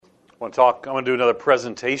I'm going to do another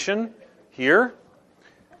presentation here.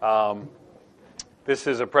 This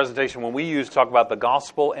is a presentation when we use to talk about the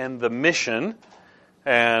gospel and the mission.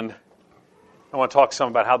 And I want to talk some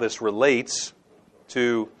about how this relates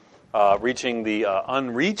to reaching the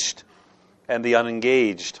unreached and the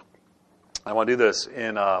unengaged. I want to do this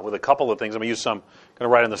with a couple of things. I'm going to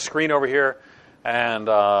write on the screen over here, and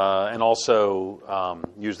also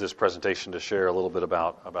use this presentation to share a little bit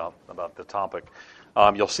about the topic.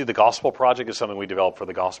 You'll see the Gospel Project is something we developed for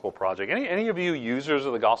the Gospel Project. Any of you users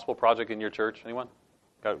of the Gospel Project in your church? Anyone?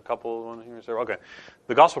 Got a couple of here? Okay.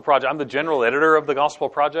 The Gospel Project. I'm the general editor of the Gospel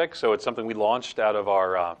Project, so it's something we launched out of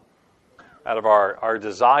our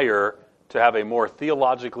desire to have a more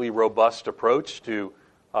theologically robust approach to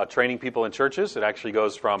training people in churches. It actually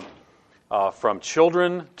goes from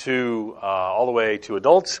children to all the way to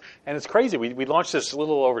adults. And it's crazy. We launched this a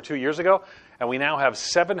little over 2 years ago, and we now have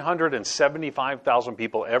 775,000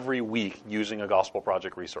 people every week using a Gospel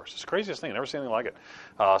Project resource. It's the craziest thing. I've never seen anything like it.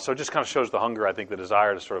 So it just kind of shows the hunger, I think, the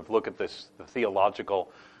desire to sort of look at the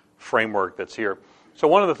theological framework that's here. So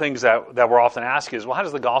one of the things that we're often asked is, well, how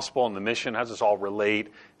does the gospel and the mission, how does this all relate?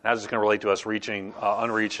 And how is this going to relate to us reaching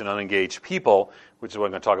unreached and unengaged people, which is what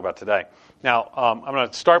I'm going to talk about today. Now, I'm going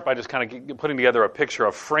to start by just kind of putting together a picture,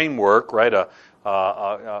 a framework, right? Kind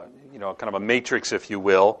of a matrix, if you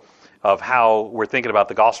will, of how we're thinking about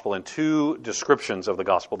the gospel in two descriptions of the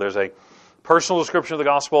gospel. There's a personal description of the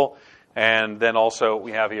gospel, and then also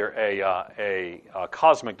we have here a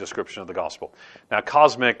cosmic description of the gospel. Now,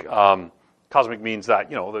 cosmic means that,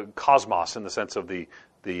 the cosmos in the sense of the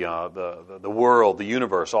world, the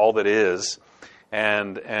universe, all that is,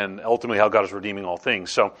 and ultimately how God is redeeming all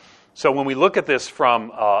things. So when we look at this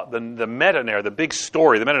from the meta-narrative, the big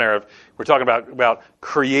story, the meta-narrative, we're talking about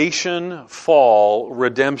creation, fall,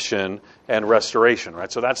 redemption, and restoration, right?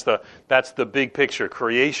 So that's the big picture: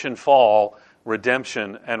 creation, fall,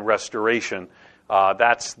 redemption, and restoration.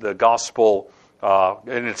 That's the gospel.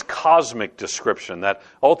 In its cosmic description, that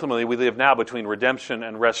ultimately we live now between redemption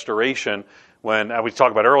and restoration, when, as we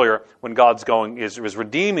talked about earlier, when God's is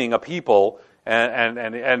redeeming a people,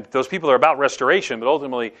 and those people are about restoration, but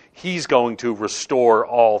ultimately He's going to restore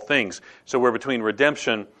all things. So we're between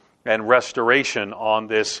redemption and restoration on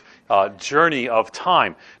this journey of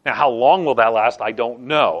time. Now, how long will that last? I don't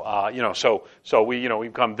know. So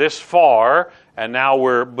we've come this far, and now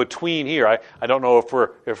we're between here. I don't know if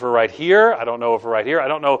we're right here. I don't know if we're right here. I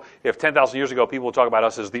don't know if 10,000 years ago people would talk about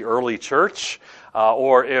us as the early church,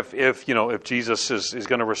 or if Jesus is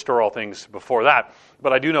going to restore all things before that.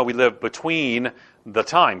 But I do know we live between the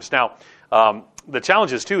times. Now, the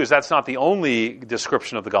challenge is too is that's not the only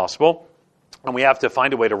description of the gospel. And we have to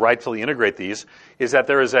find a way to rightfully integrate these, is that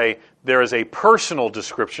there is a personal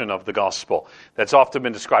description of the gospel that's often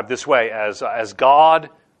been described this way as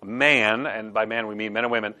God, man, and by man we mean men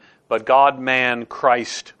and women, but God, man,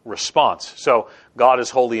 Christ response. So God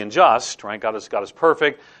is holy and just, right? God is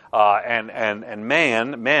perfect, and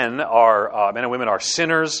men and women are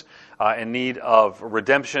sinners in need of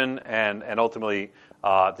redemption and ultimately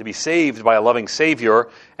to be saved by a loving Savior.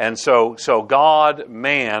 And so God,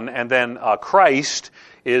 man, and then Christ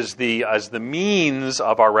is the means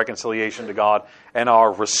of our reconciliation to God, and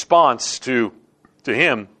our response to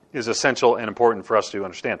Him is essential and important for us to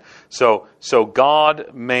understand. So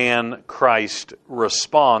God, man, Christ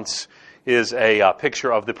response is a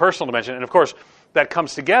picture of the personal dimension, and of course that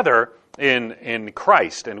comes together in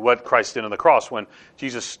Christ and what Christ did on the cross. When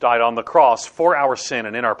Jesus died on the cross for our sin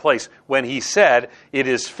and in our place, when He said, "It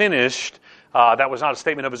is finished," that was not a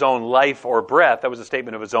statement of His own life or breath. That was a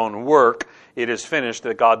statement of His own work. It is finished,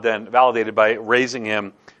 that God then validated by raising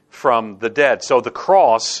Him from the dead. So the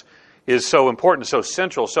cross is so important, so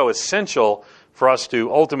central, so essential for us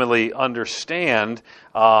to ultimately understand.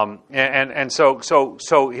 So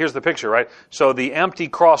here's the picture, right? So the empty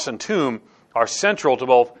cross and tomb are central to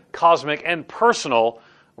both cosmic and personal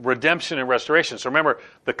redemption and restoration. So remember,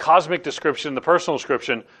 the cosmic description, the personal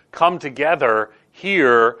description come together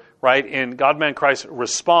here, right, in God, man, Christ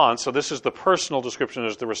response. So this is the personal description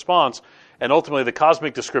as the response, and ultimately the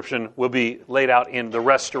cosmic description will be laid out in the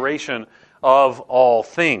restoration of all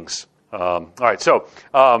things. All right, so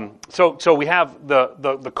we have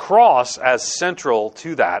the cross as central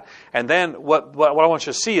to that, and then what I want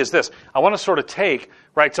you to see is this. I want to sort of take,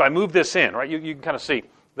 right. So I moved this in, right. You can kind of see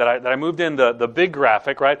that I moved in the big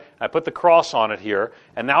graphic, right. I put the cross on it here,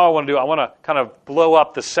 and now I want to kind of blow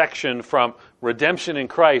up the section from redemption in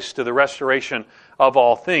Christ to the restoration of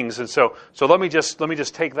all things, and so let me just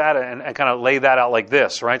take that and kind of lay that out like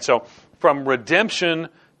this, right. So from redemption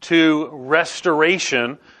to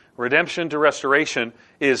restoration. redemption to restoration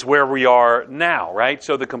is where we are now, right?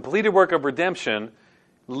 So the completed work of redemption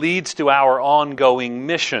leads to our ongoing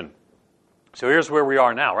mission. So here's where we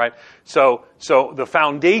are now, right? So the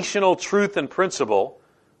foundational truth and principle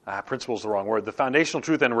is the wrong word, the foundational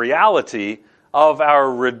truth and reality of our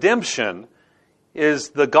redemption is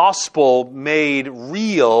the gospel made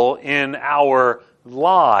real in our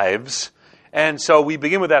lives. And so we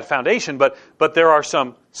begin with that foundation, but there are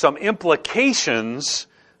some implications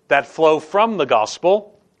that flow from the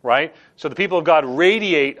gospel, right? So the people of God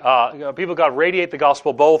radiate the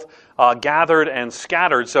gospel, both gathered and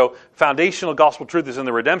scattered. So foundational gospel truth is in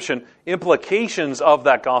the redemption. Implications of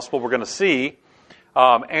that gospel we're going to see.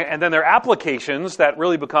 And then there are applications that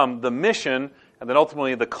really become the mission and then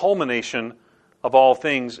ultimately the culmination of all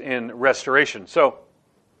things in restoration. So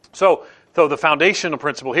the foundational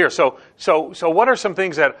principle here. So what are some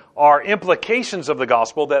things that are implications of the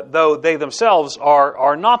gospel that though they themselves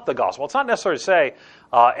are not the gospel? It's not necessary to say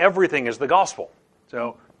everything is the gospel.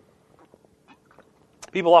 So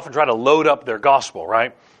people often try to load up their gospel,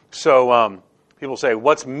 right? So people say,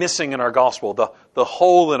 what's missing in our gospel? The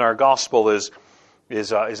hole in our gospel is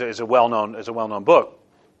a well-known book.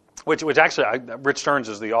 Which actually, Rich Stearns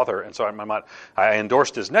is the author, and so I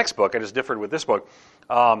endorsed his next book. I just differed with this book,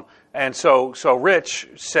 and so Rich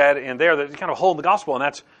said in there that it's kind of a hole in the gospel,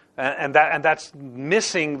 and that's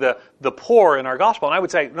missing the poor in our gospel. And I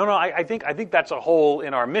would say, no, I think that's a hole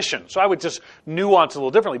in our mission. So I would just nuance a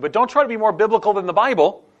little differently, but don't try to be more biblical than the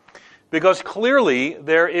Bible, because clearly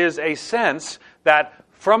there is a sense that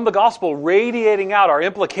from the gospel radiating out our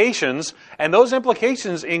implications, and those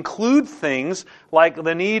implications include things like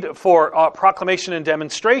the need for proclamation and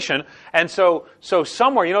demonstration. And so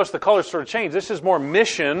somewhere, you notice the colors sort of change. This is more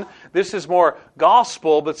mission, this is more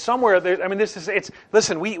gospel, but somewhere there,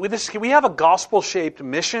 we have a gospel-shaped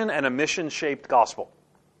mission and a mission-shaped gospel.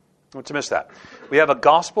 Don't miss that. We have a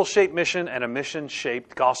gospel-shaped mission and a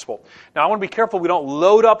mission-shaped gospel. Now, I want to be careful we don't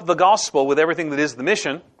load up the gospel with everything that is the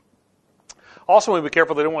mission. Also, we want to be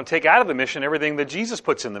careful they don't want to take out of the mission everything that Jesus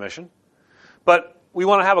puts in the mission. But we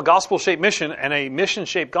want to have a gospel-shaped mission and a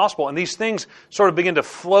mission-shaped gospel, and these things sort of begin to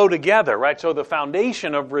flow together, right? So the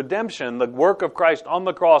foundation of redemption, the work of Christ on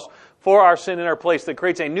the cross for our sin in our place, that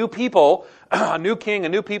creates a new people, a new king, a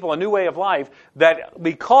new people, a new way of life, that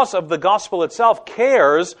because of the gospel itself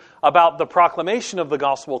cares about the proclamation of the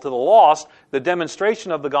gospel to the lost, the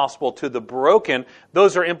demonstration of the gospel to the broken.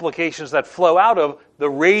 Those are implications that flow out of the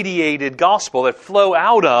radiated gospel, that flow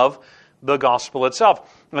out of the gospel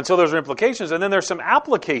itself. And so those are implications, and then there's some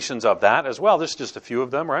applications of that as well. There's just a few of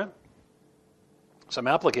them, right? Some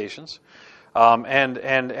applications.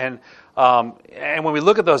 And when we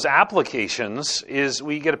look at those applications,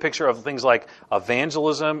 we get a picture of things like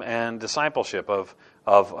evangelism and discipleship, of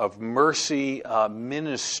mercy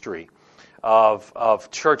ministry,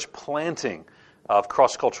 of church planting, of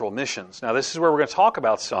cross-cultural missions. Now, this is where we're going to talk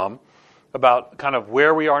about kind of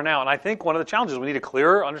where we are now. And I think one of the challenges, we need a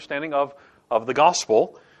clearer understanding of the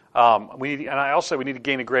gospel. We need to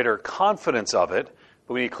gain a greater confidence of it,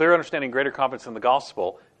 but we need a clear understanding, greater confidence in the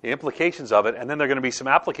gospel, the implications of it, and then there are going to be some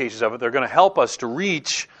applications of it. They're going to help us to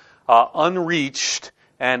reach unreached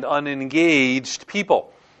and unengaged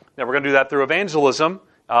people. Now, we're going to do that through evangelism.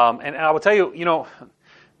 And I will tell you,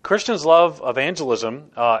 Christians love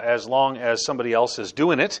evangelism as long as somebody else is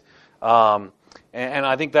doing it. And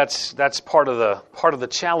I think that's part of the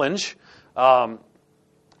challenge,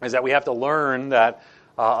 is that we have to learn that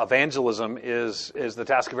evangelism is the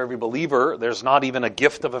task of every believer. There's not even a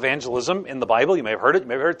gift of evangelism in the Bible. You may have heard it. You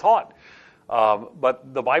may have heard it taught.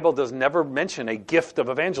 But the Bible does never mention a gift of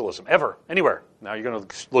evangelism, ever, anywhere. Now, you're going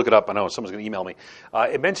to look it up. I know someone's going to email me.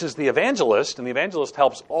 It mentions the evangelist, and the evangelist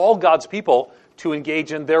helps all God's people to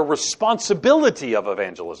engage in their responsibility of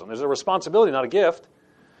evangelism. There's a responsibility, not a gift.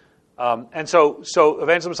 And so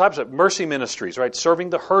evangelism, discipleship, mercy ministries, right?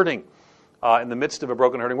 Serving the hurting in the midst of a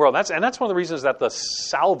broken, hurting world. And that's one of the reasons that the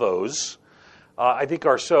salvos, I think,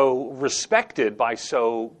 are so respected by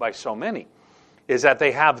so many, is that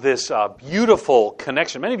they have this beautiful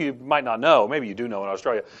connection. Many of you might not know, maybe you do know in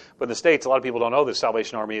Australia, but in the States, a lot of people don't know the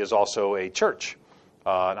Salvation Army is also a church.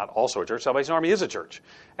 Not also a church, Salvation Army is a church.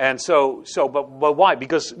 And but why?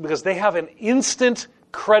 Because they have an instant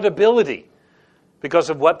credibility because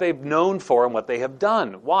of what they've known for and what they have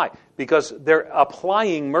done. Why? Because they're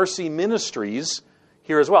applying mercy ministries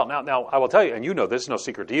here as well. Now I will tell you, and you know this, no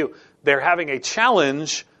secret to you, they're having a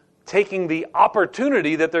challenge taking the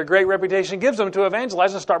opportunity that their great reputation gives them to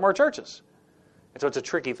evangelize and start more churches. And so it's a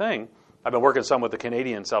tricky thing. I've been working some with the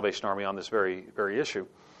Canadian Salvation Army on this very, very issue.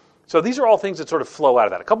 So these are all things that sort of flow out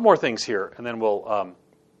of that. A couple more things here, and then we'll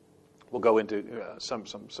We'll go into some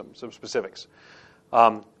specifics.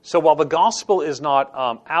 So while the gospel is not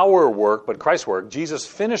our work, but Christ's work, Jesus'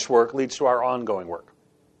 finished work leads to our ongoing work.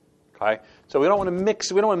 Okay, so we don't want to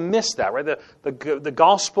mix. We don't want to miss that, right? The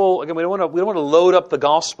gospel again. We don't want to load up the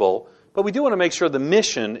gospel, but we do want to make sure the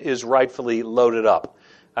mission is rightfully loaded up.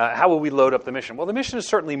 How will we load up the mission? Well, the mission is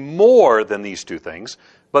certainly more than these two things,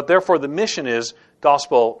 but therefore the mission is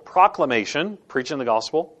gospel proclamation, preaching the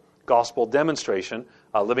gospel, gospel demonstration,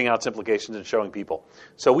 living out its implications and showing people.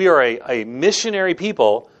 So we are a missionary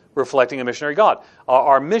people reflecting a missionary God.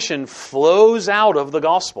 Our mission flows out of the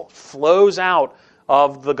gospel,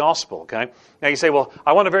 okay? Now you say, well,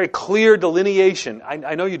 I want a very clear delineation.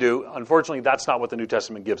 I know you do. Unfortunately, that's not what the New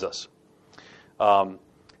Testament gives us.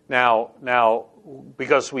 Now,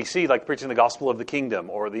 because we see like preaching the gospel of the kingdom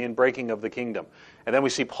or the inbreaking of the kingdom. And then we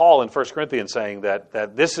see Paul in 1 Corinthians saying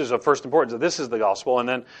that this is of first importance, that this is the gospel.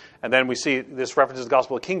 And then we see this references the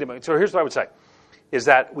gospel of the kingdom. So here's what I would say, is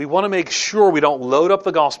that we want to make sure we don't load up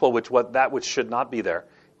the gospel which should not be there.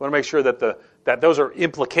 We want to make sure that those are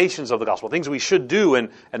implications of the gospel, things we should do and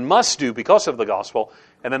must do because of the gospel.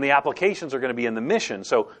 And then the applications are going to be in the mission.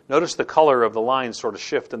 So notice the color of the lines sort of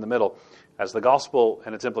shift in the middle as the gospel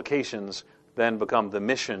and its implications then become the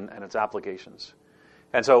mission and its applications.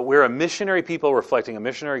 And so we're a missionary people reflecting a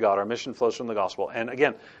missionary God. Our mission flows from the gospel. And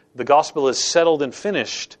again, the gospel is settled and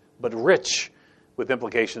finished, but rich with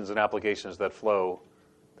implications and applications that flow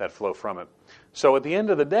from it. So at the end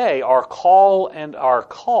of the day, our call and our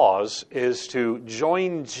cause is to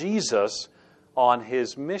join Jesus on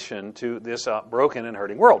his mission to this broken and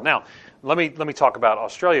hurting world. Now, let me talk about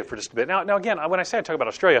Australia for just a bit. Now again, when I say I talk about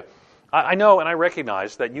Australia, I know and I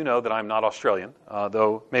recognize that you know that I'm not Australian,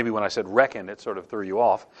 though maybe when I said reckon, it sort of threw you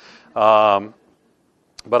off.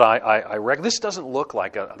 But I reckon this doesn't look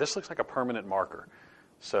like this looks like a permanent marker.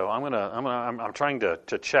 So I'm trying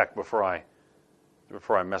to check before I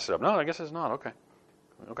mess it up. No, I guess it's not. Okay.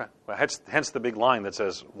 Well, hence the big line that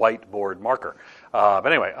says whiteboard marker. But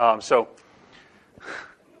anyway, so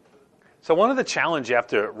one of the challenges you have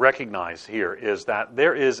to recognize here is that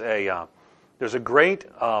there's a great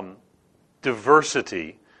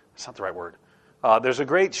diversity. That's not the right word. There's a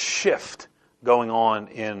great shift going on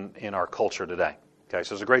in our culture today. Okay,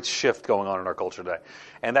 so there's a great shift going on in our culture today,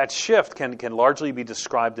 and that shift can largely be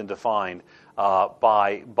described and defined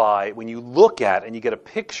by when you look at and you get a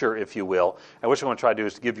picture, if you will. And what I want to try to do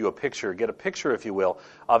is to give you a picture, if you will,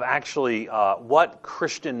 of actually what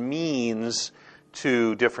Christian means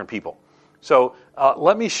to different people. So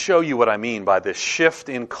let me show you what I mean by this shift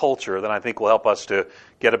in culture that I think will help us to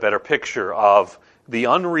get a better picture of the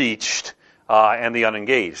unreached and the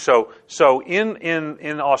unengaged. So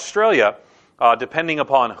in Australia, depending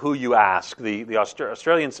upon who you ask, the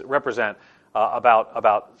Australians represent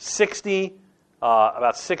about 60 to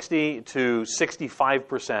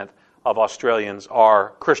 65% of Australians are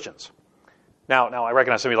Christians. Now I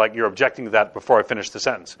recognize some of you you're objecting to that before I finish the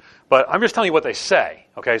sentence, but I'm just telling you what they say.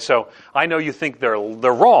 Okay, so I know you think they're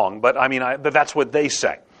wrong, but but that's what they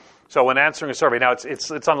say. So when answering a survey, now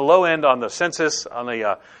it's on the low end on the census, on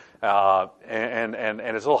the and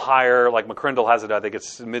it's a little higher. Like McCrindle has it, I think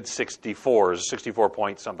it's mid 64s, 64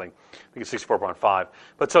 point something. I think it's 64.5.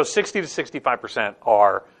 But so 60 to 65%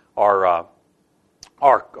 are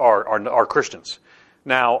Christians.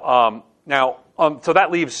 Now, so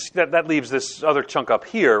that leaves this other chunk up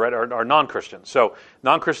here, right? Are non-Christians. So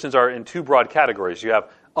non-Christians are in two broad categories. You have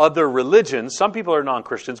other religions. Some people are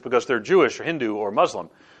non-Christians because they're Jewish, or Hindu, or Muslim.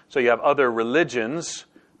 So you have other religions,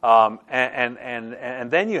 and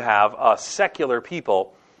then you have secular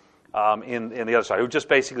people in the other side who just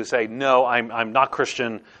basically say, no, I'm not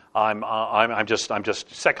Christian. I'm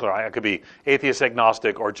just secular. I could be atheist,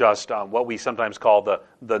 agnostic, or just what we sometimes call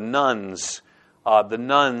the nuns. The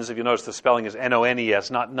nuns, if you notice, the spelling is N-O-N-E-S,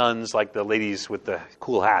 not nuns like the ladies with the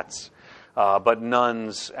cool hats, but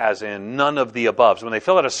nuns as in none of the above. So when they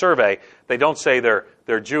fill out a survey, they don't say they're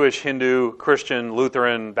Jewish, Hindu, Christian,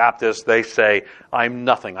 Lutheran, Baptist. They say, I'm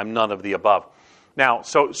nothing. I'm none of the above. Now,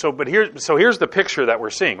 but here's the picture that we're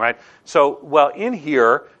seeing, right? So, well, in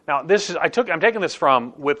here, now I'm taking this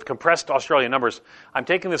from, with compressed Australian numbers, I'm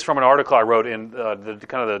taking this from an article I wrote in the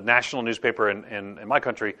kind of the national newspaper in my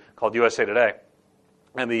country called USA Today.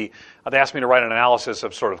 And they asked me to write an analysis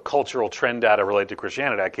of sort of cultural trend data related to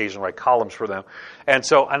Christianity. I occasionally write columns for them. And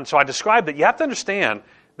so I described that you have to understand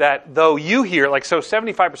that though you hear,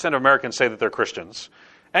 75% of Americans say that they're Christians.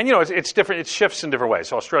 And, it's different. It shifts in different ways.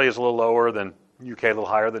 So Australia's a little lower than UK, a little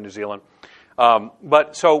higher than New Zealand.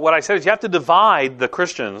 But so what I said is you have to divide the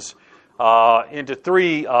Christians into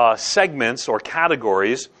three segments or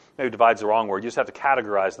categories. Maybe divide's the wrong word. You just have to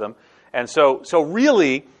categorize them. And so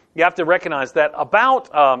really, you have to recognize that about,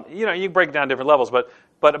 you can break it down different levels,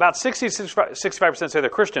 but about 60 to 65% say they're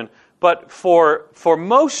Christian. But for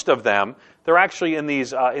most of them, they're actually in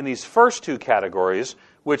these first two categories,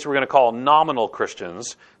 which we're going to call nominal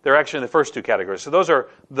Christians. They're actually in the first two categories. So those are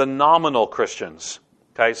the nominal Christians.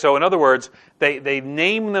 Okay, so in other words, they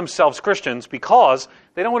name themselves Christians because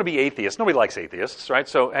they don't want to be atheists. Nobody likes atheists, right?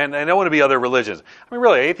 So and they don't want to be other religions. I mean,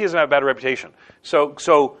 really, atheism has a bad reputation.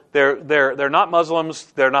 So they're not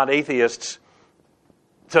Muslims. They're not atheists.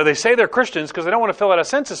 So they say they're Christians because they don't want to fill out a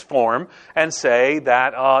census form and say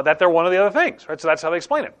that they're one of the other things, right? So that's how they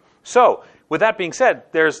explain it. So with that being said,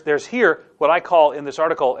 there's here what I call in this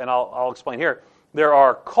article, and I'll explain here. There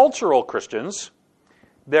are cultural Christians.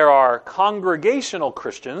 There are congregational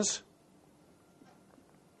Christians,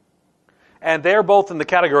 and they're both in the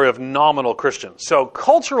category of nominal Christians. So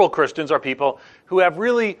cultural Christians are people who have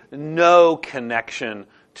really no connection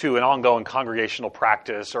to an ongoing congregational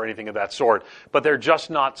practice or anything of that sort, but they're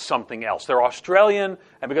just not something else. They're Australian,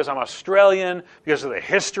 and because I'm Australian, because of the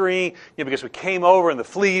history, because we came over in the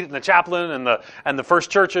fleet and the chaplain and the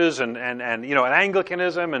first churches and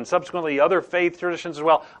Anglicanism and subsequently other faith traditions as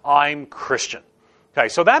well, I'm Christian. Okay,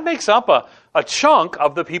 so that makes up a chunk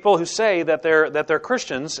of the people who say that they're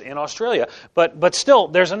Christians in Australia. But still,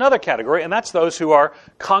 there's another category, and that's those who are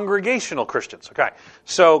congregational Christians. Okay,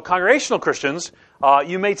 so congregational Christians,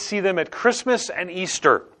 you may see them at Christmas and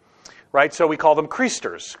Easter, right? So we call them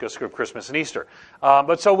Creasters, because of Christmas and Easter.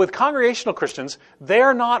 But so with congregational Christians,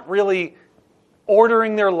 they're not really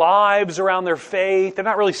ordering their lives around their faith. They're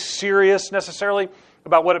not really serious necessarily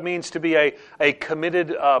about what it means to be a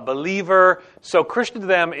committed believer. So Christian to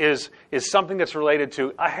them is something that's related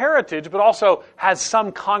to a heritage, but also has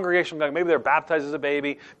some congregation. Maybe they're baptized as a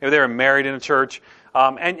baby. Maybe they were married in a church.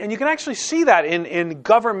 And you can actually see that in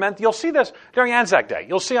government. You'll see this during Anzac Day.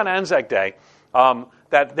 You'll see on Anzac Day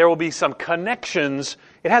that there will be some connections.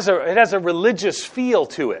 It has a religious feel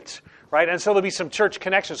to it, right? And so there'll be some church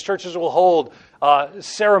connections. Churches will hold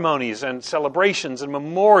ceremonies and celebrations and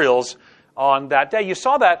memorials on that day. You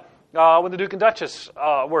saw that when the Duke and Duchess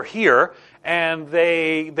were here, and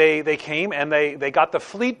they came and they got the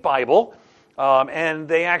Fleet Bible, and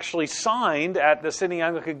they actually signed at the Sydney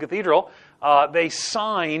Anglican Cathedral. They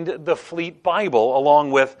signed the Fleet Bible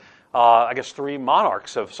along with, I guess, 3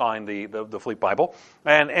 monarchs have signed the Fleet Bible.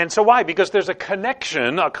 And so why? Because there's a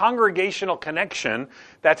connection, a congregational connection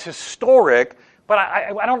that's historic. But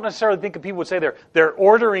I don't necessarily think that people would say they're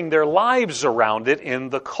ordering their lives around it in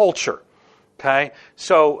the culture. Okay,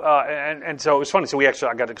 so and so it was funny. So I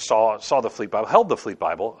saw the Fleet Bible, held the Fleet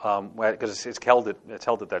Bible because it's held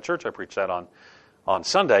at that church. I preached that on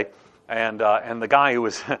Sunday, and the guy who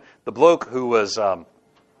was the bloke who was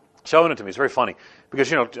showing it to me is very funny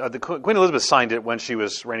because the Queen Elizabeth signed it when she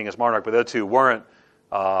was reigning as monarch, but the other two weren't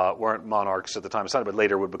monarchs at the time of signing, but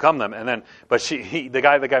later would become them. And then,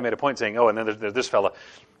 the guy made a point saying, "Oh, and then there's this fella.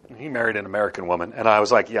 He married an American woman," and I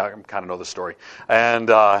was like, "Yeah, I kind of know the story," and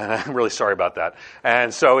I'm really sorry about that.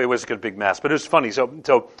 And so it was a big mess, but it was funny.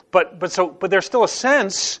 But there's still a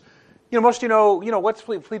sense, most what's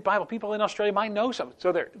Fleet Bible. People in Australia might know something,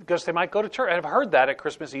 because they might go to church and have heard that at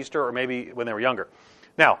Christmas, Easter, or maybe when they were younger.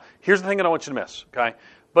 Now, here's the thing I don't want you to miss, okay?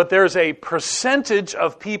 But there's a percentage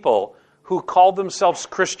of people who call themselves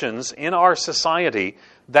Christians in our society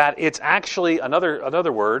that it's actually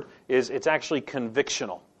another word is it's actually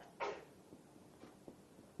convictional.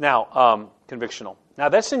 Now, convictional. Now,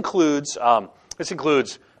 this includes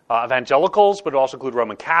evangelicals, but it also includes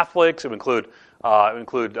Roman Catholics. It would include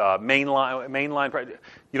mainline.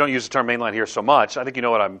 You don't use the term mainline here so much. I think you know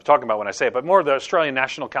what I'm talking about when I say it, but more of the Australian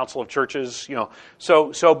National Council of Churches.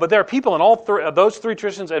 But there are people in all those 3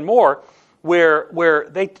 traditions and more where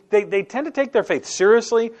they tend to take their faith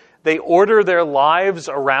seriously. They order their lives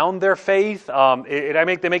around their faith.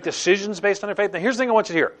 They make decisions based on their faith. Now, here's the thing I want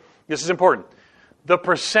you to hear. This is important. The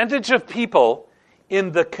percentage of people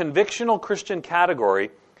in the convictional Christian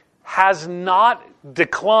category has not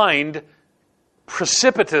declined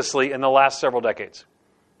precipitously in the last several decades.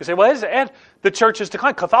 You say, well, the church has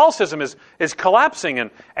declined. Catholicism is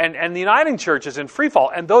collapsing, and the Uniting Church is in free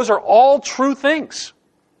fall, and those are all true things.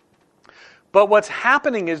 But what's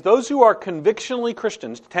happening is those who are convictionally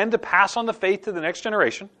Christians tend to pass on the faith to the next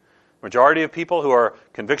generation. Majority of people who are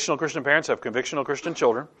convictional Christian parents have convictional Christian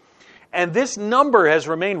children. And this number has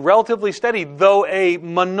remained relatively steady, though a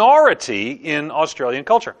minority in Australian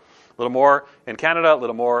culture. A little more in Canada, a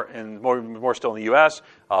little more still in the U.S.,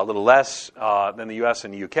 a little less than the U.S.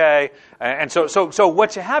 and the U.K. And so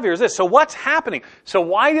what you have here is this. So what's happening? So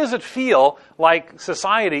why does it feel like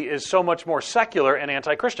society is so much more secular and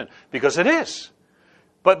anti-Christian? Because it is.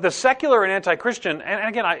 But the secular and anti-Christian, and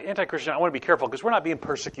again, anti-Christian, I want to be careful because we're not being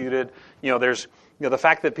persecuted. There's the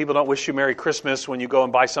fact that people don't wish you Merry Christmas when you go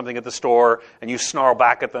and buy something at the store and you snarl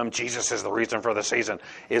back at them, Jesus is the reason for the season,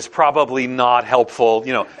 is probably not helpful.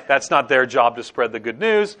 That's not their job to spread the good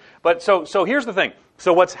news. But so here's the thing.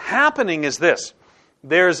 So what's happening is this.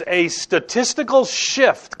 There's a statistical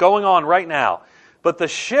shift going on right now. But the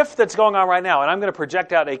shift that's going on right now, and I'm going to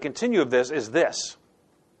project out a continue of this, is this.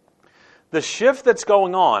 The shift that's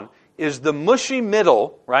going on is the mushy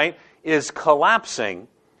middle, right, is collapsing.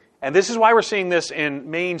 And this is why we're seeing this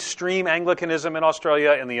in mainstream Anglicanism in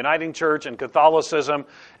Australia, in the Uniting Church, and Catholicism,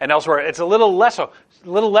 and elsewhere. It's a little less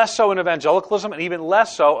so in evangelicalism, and even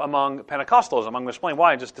less so among Pentecostalism. I'm going to explain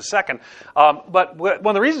why in just a second. But one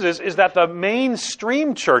of the reasons is that the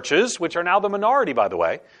mainstream churches, which are now the minority, by the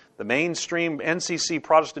way, the mainstream NCC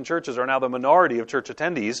Protestant churches are now the minority of church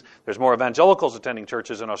attendees. There's more evangelicals attending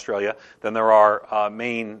churches in Australia than there are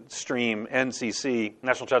mainstream NCC,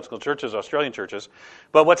 National Theological Churches, Australian churches.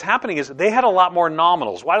 But what's happening is they had a lot more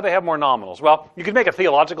nominals. Why do they have more nominals? Well, you could make a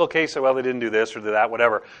theological case, well, they didn't do this or do that,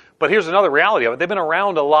 whatever. But here's another reality of it. They've been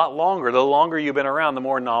around a lot longer. The longer you've been around, the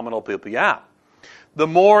more nominal people you have. The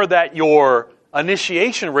more that your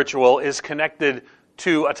initiation ritual is connected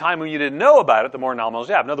to a time when you didn't know about it, the more nominals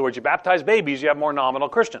you have. In other words, you baptize babies, you have more nominal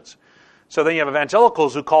Christians. So then you have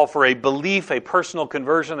evangelicals who call for a belief, a personal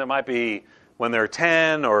conversion that might be when they're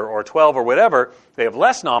 10 or 12 or whatever. They have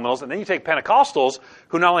less nominals. And then you take Pentecostals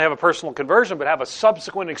who not only have a personal conversion, but have a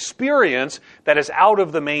subsequent experience that is out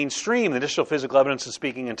of the mainstream, the additional physical evidence of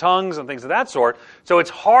speaking in tongues and things of that sort. So it's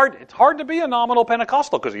hard to be a nominal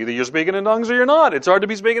Pentecostal because either you're speaking in tongues or you're not. It's hard to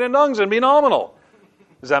be speaking in tongues and be nominal.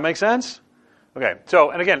 Does that make sense? Okay,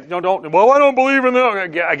 so, and again, I don't believe in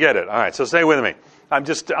that. I get it. All right, so stay with me. I'm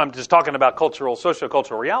just talking about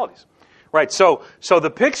socio-cultural realities. Right, so the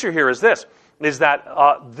picture here is this, is that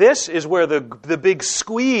this is where the big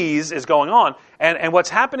squeeze is going on. And what's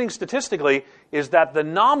happening statistically is that the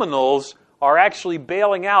nominals are actually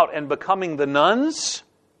bailing out and becoming the nuns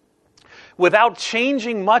without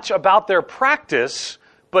changing much about their practice,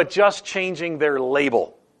 but just changing their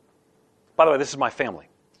label. By the way, this is my family.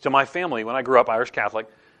 So my family, when I grew up Irish Catholic,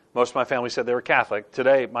 most of my family said they were Catholic.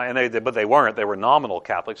 Today, but they weren't. They were nominal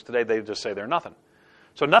Catholics. Today, they just say they're nothing.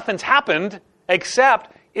 So nothing's happened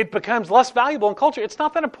except it becomes less valuable in culture. It's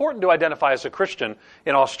not that important to identify as a Christian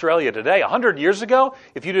in Australia today. 100 years ago,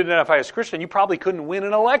 if you didn't identify as a Christian, you probably couldn't win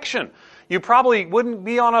an election. You probably wouldn't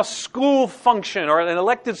be on a school function or an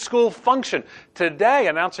elected school function. Today,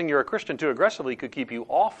 announcing you're a Christian too aggressively could keep you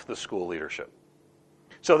off the school leadership.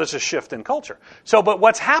 So there's a shift in culture. But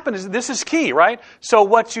what's happened is, this is key, right? So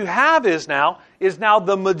what you have is now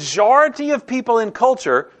the majority of people in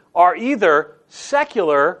culture are either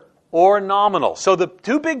secular or nominal. So the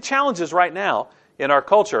two big challenges right now in our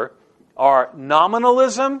culture are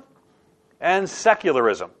nominalism and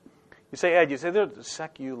secularism. You say, Ed, there's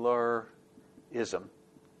secularism.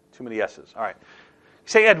 Too many S's. All right. You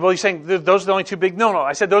say, Ed, well, you're saying those are the only two big... No,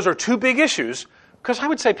 I said those are two big issues. Because I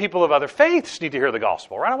would say people of other faiths need to hear the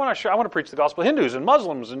gospel, right? I want to preach the gospel to Hindus and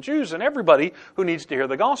Muslims and Jews and everybody who needs to hear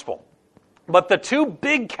the gospel. But the two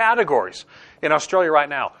big categories in Australia right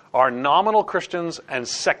now are nominal Christians and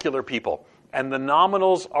secular people. And the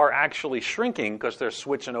nominals are actually shrinking because they're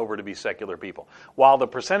switching over to be secular people. While the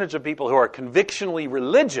percentage of people who are convictionally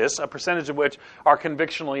religious, a percentage of which are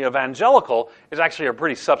convictionally evangelical, is actually a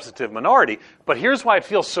pretty substantive minority. But here's why it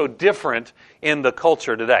feels so different in the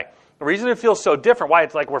culture today. The reason it feels so different, why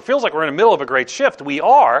it feels like we're in the middle of a great shift, we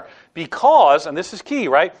are because, and this is key,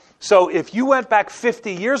 right? So if you went back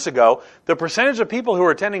 50 years ago, the percentage of people who were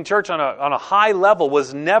attending church on a high level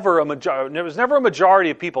was never a majority. There was never a majority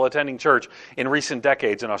of people attending church in recent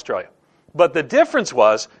decades in Australia. But the difference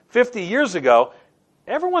was, 50 years ago,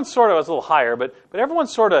 everyone sort of was a little higher, but everyone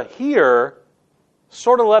sort of here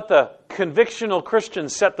sort of let the convictional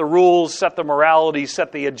Christians set the rules, set the morality,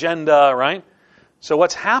 set the agenda, right? So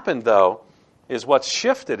what's happened, though, is what's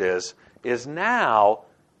shifted is now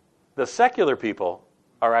the secular people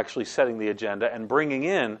are actually setting the agenda and bringing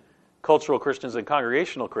in cultural Christians and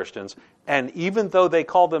congregational Christians. And even though they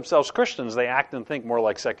call themselves Christians, they act and think more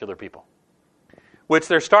like secular people. Which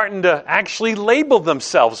they're starting to actually label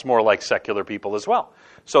themselves more like secular people as well.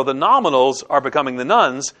 So the nominals are becoming the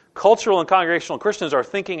nuns. Cultural and congregational Christians are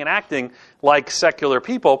thinking and acting like secular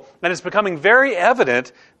people. And it's becoming very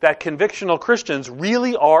evident that convictional Christians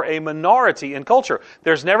really are a minority in culture.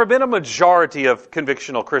 There's never been a majority of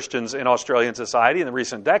convictional Christians in Australian society in the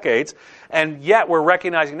recent decades. And yet we're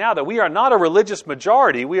recognizing now that we are not a religious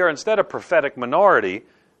majority. We are instead a prophetic minority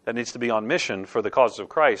that needs to be on mission for the cause of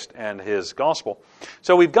Christ and His gospel.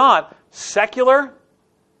 So we've got secular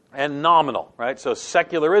and nominal, right? So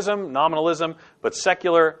secularism, nominalism, but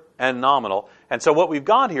secular and nominal. And so what we've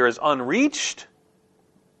got here is unreached,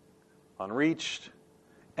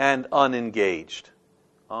 and unengaged.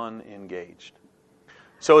 Unengaged.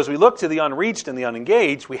 So as we look to the unreached and the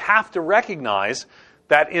unengaged, we have to recognize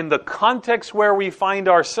that in the context where we find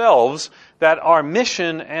ourselves, that our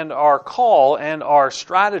mission and our call and our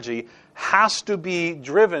strategy has to be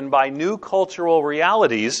driven by new cultural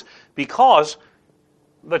realities, because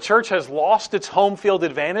the church has lost its home field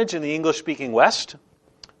advantage in the English-speaking West.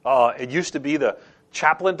 It used to be the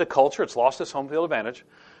chaplain to culture. It's lost its home field advantage.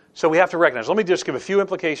 So we have to recognize. Let me just give a few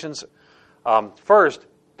implications. First,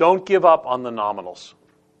 don't give up on the nominals.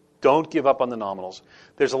 Don't give up on the nominals.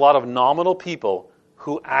 There's a lot of nominal people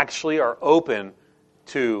who actually are open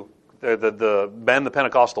to the Ben the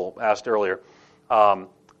Pentecostal asked earlier.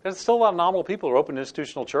 There's still a lot of nominal people who are open to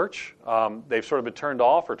institutional church. They've sort of been turned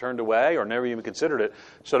off or turned away or never even considered it.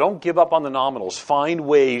 So don't give up on the nominals. Find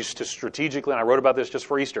ways to strategically, and I wrote about this just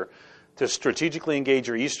for Easter, to strategically engage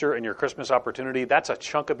your Easter and your Christmas opportunity. That's a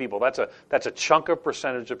chunk of people. That's a chunk of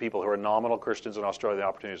percentage of people who are nominal Christians in Australia. The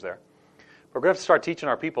opportunity is there. But we're going to have to start teaching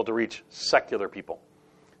our people to reach secular people.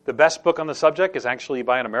 The best book on the subject is actually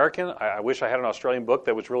by an American. I wish I had an Australian book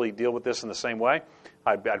that would really deal with this in the same way.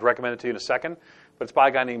 I'd recommend it to you in a second. But it's by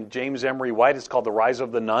a guy named James Emery White. It's called The Rise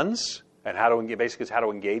of the Nuns, and how to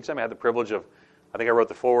engage them. I had the privilege of, I think I wrote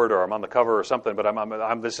the foreword or I'm on the cover or something. But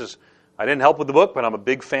I didn't help with the book, but I'm a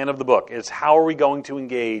big fan of the book. It's how are we going to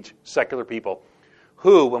engage secular people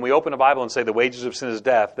who, when we open a Bible and say the wages of sin is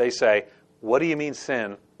death, they say, what do you mean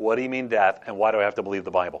sin? What do you mean death? And why do I have to believe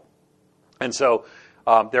the Bible? And so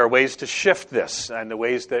there are ways to shift this, and the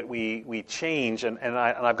ways that we change. And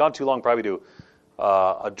I've gone too long probably to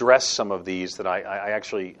address some of these that I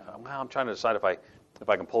actually, I'm trying to decide if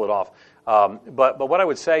I can pull it off. But what I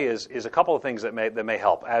would say is a couple of things that may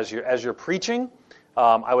help. As you're preaching,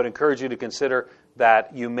 I would encourage you to consider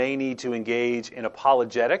that you may need to engage in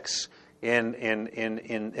apologetics in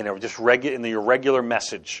your regular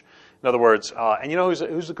message. In other words, and you know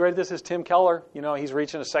who's the great at this is Tim Keller. You know, he's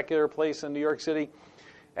reaching a secular place in New York City,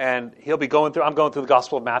 and he'll be going through. I'm going through the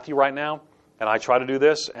Gospel of Matthew right now, and I try to do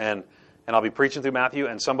this, and I'll be preaching through Matthew,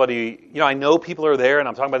 and somebody, I know people are there, and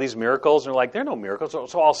I'm talking about these miracles, and they're like, there are no miracles.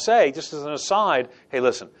 So I'll say, just as an aside, hey,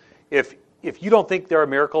 listen, if you don't think there are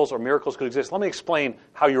miracles or miracles could exist, let me explain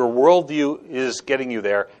how your worldview is getting you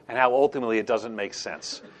there, and how ultimately it doesn't make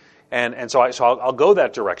sense. And so I'll go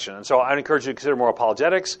that direction. And so I'd encourage you to consider more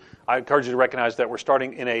apologetics. I encourage you to recognize that we're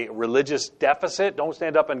starting in a religious deficit. Don't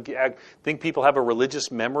stand up and think people have a religious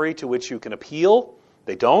memory to which you can appeal.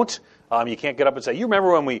 They don't. You can't get up and say, you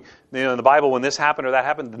remember when in the Bible when this happened or that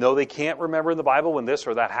happened? No, they can't remember in the Bible when this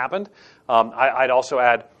or that happened. I'd also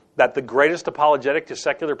add that the greatest apologetic to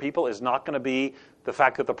secular people is not going to be the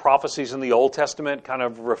fact that the prophecies in the Old Testament kind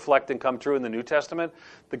of reflect and come true in the New Testament.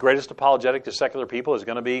 The greatest apologetic to secular people is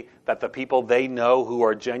going to be that the people they know who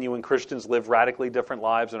are genuine Christians live radically different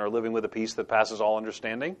lives and are living with a peace that passes all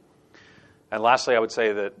understanding. And lastly, I would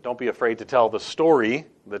say that don't be afraid to tell the story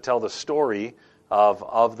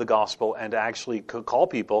of the gospel, and to actually call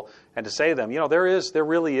people and to say to them, there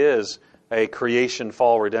really is a creation,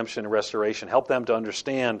 fall, redemption, and restoration. Help them to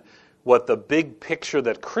understand what the big picture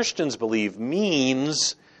that Christians believe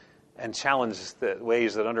means, and challenge the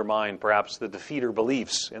ways that undermine perhaps the defeater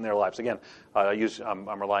beliefs in their lives. Again,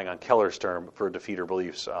 I'm relying on Keller's term for defeater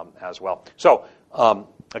beliefs as well. So I'll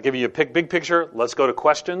give you a big picture. Let's go to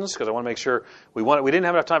questions, because I want to make sure we didn't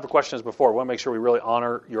have enough time for questions before. We want to make sure we really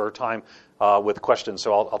honor your time with questions.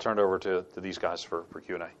 So I'll turn it over to these guys for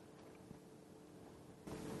Q&A.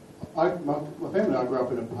 My family and I grew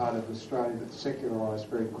up in a part of Australia that secularised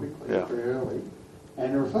very quickly, very early.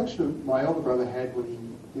 And a reflection my elder brother had when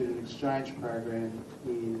he did an exchange program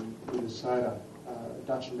in Minnesota, a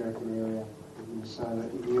Dutch-American area in Minnesota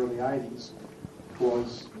in the early 80s,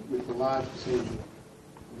 was with a large percentage of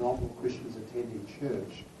nominal Christians attending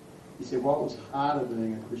church. He said while it was harder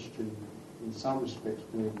being a Christian in some respects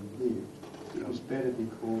where we lived, it was better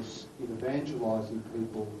because in evangelising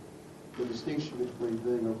people, the distinction between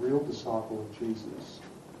being a real disciple of Jesus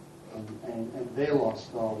and their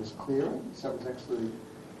lifestyle was clearer. So it was actually,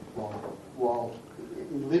 while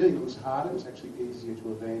in living it was harder, it was actually easier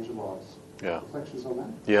to evangelise. Yeah. Reflections on that?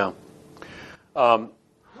 Yeah.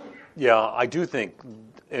 I do think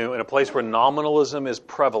in a place where nominalism is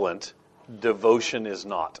prevalent, devotion is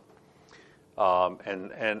not.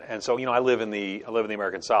 And so I live in the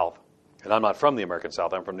American South, and I'm not from the American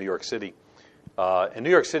South. I'm from New York City. In New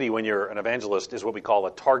York City, when you're an evangelist, is what we call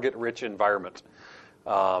a target-rich environment.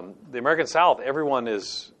 The American South, everyone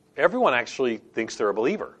is everyone actually thinks they're a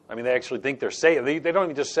believer. I mean, they actually think they're saved. They don't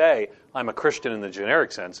even just say, I'm a Christian in the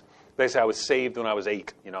generic sense. They say, I was saved when I was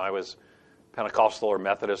 8. I was Pentecostal or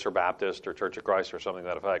Methodist or Baptist or Church of Christ or something to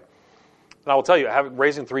that effect. And I will tell you,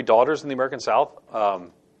 raising 3 daughters in the American South,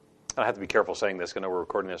 and I have to be careful saying this because I know we're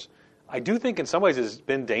recording this, I do think in some ways it's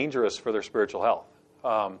been dangerous for their spiritual health.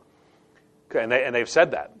 And they've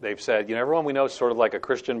said that. They've said, everyone we know is sort of like a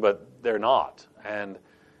Christian, but they're not. And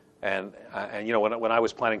when I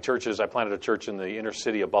was planting churches, I planted a church in the inner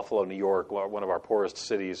city of Buffalo, New York, one of our poorest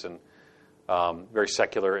cities, and very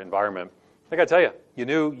secular environment. I got to tell you, you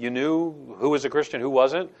knew who was a Christian, who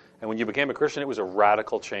wasn't, and when you became a Christian, it was a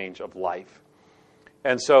radical change of life.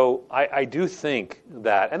 And so I do think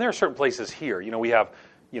that, and there are certain places here. We have,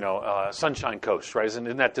 Sunshine Coast, right?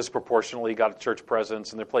 Isn't that disproportionately got a church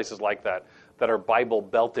presence? And there are places like that are Bible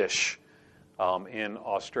Beltish in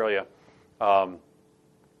Australia. But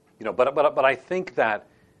I think that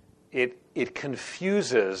it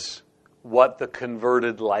confuses what the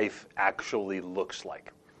converted life actually looks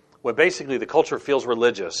like. When basically the culture feels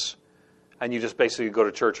religious, and you just basically go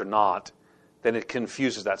to church or not, then it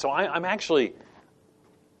confuses that. So I'm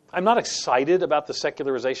not excited about the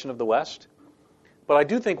secularization of the West, but I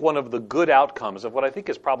do think one of the good outcomes of what I think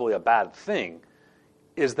is probably a bad thing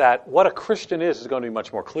is that what a Christian is going to be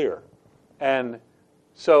much more clear. And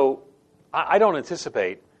so I don't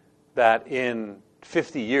anticipate that in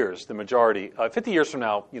 50 years, the majority, 50 years from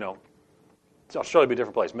now, Australia will be a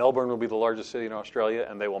different place. Melbourne will be the largest city in Australia,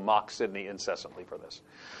 and they will mock Sydney incessantly for this.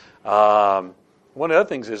 One of the other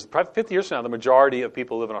things is, 50 years from now, the majority of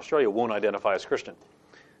people who live in Australia won't identify as Christian.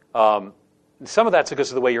 Some of that's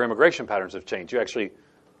because of the way your immigration patterns have changed.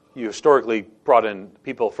 You historically brought in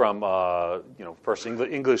people from, first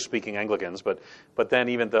English-speaking Anglicans, but then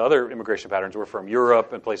even the other immigration patterns were from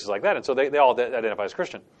Europe and places like that, and so they all identify as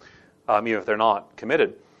Christian, even if they're not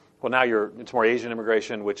committed. Well, now it's more Asian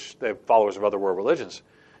immigration, which they're followers of other world religions.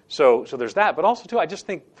 So there's that. But also, too, I just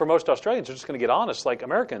think for most Australians, they're just going to get honest, like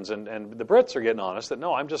Americans, and the Brits are getting honest, that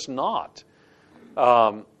no, I'm just not.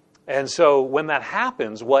 And so when that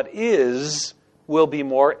happens, what is will be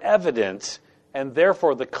more evident, and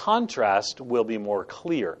therefore the contrast will be more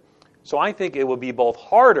clear. So I think it will be both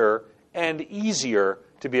harder and easier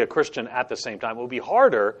to be a Christian at the same time. It will be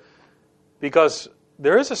harder because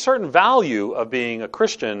there is a certain value of being a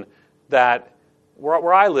Christian that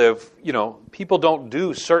where I live, people don't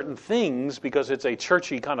do certain things because it's a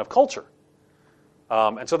churchy kind of culture.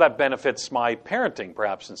 And so that benefits my parenting,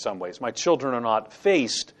 perhaps, in some ways. My children are not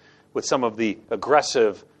faced with some of the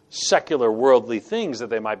aggressive, secular, worldly things that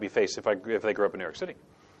they might be faced if they grew up in New York City.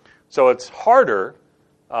 So it's harder,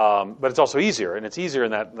 but it's also easier. And it's easier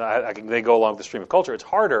in that they go along with the stream of culture. It's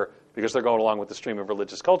harder because they're going along with the stream of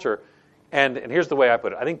religious culture. And here's the way I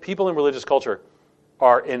put it. I think people in religious culture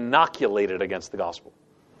are inoculated against the gospel.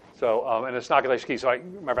 So, and it's inoculation key. So,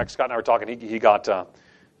 matter of fact, Scott and I were talking. He's got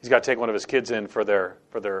to take one of his kids in for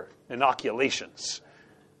their inoculations.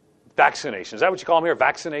 Vaccinations. Is that what you call them here?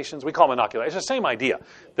 Vaccinations? We call them inoculations. It's the same idea.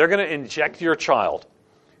 They're going to inject your child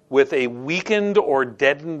with a weakened or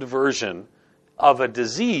deadened version of a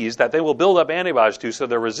disease that they will build up antibodies to so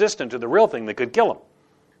they're resistant to the real thing that could kill them.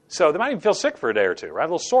 So they might even feel sick for a day or two, right? A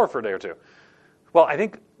little sore for a day or two. Well, I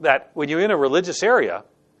think that when you're in a religious area,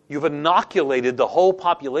 you've inoculated the whole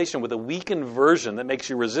population with a weakened version that makes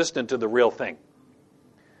you resistant to the real thing.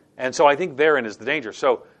 And so I think therein is the danger.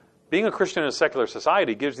 So being a Christian in a secular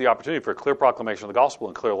society gives the opportunity for a clear proclamation of the gospel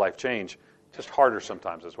and clear life change. Just harder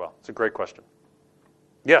sometimes as well. It's a great question.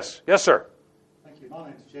 Yes. Yes, sir. Thank you. My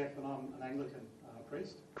name's Jeff, and I'm an Anglican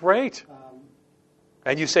priest. Great.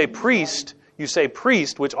 And you say priest,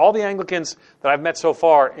 which all the Anglicans that I've met so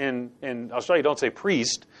far in Australia don't say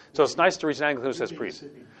priest. So it's nice to reach an Anglican who says priest.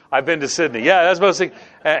 I've been to Sydney. Yeah, that's mostly.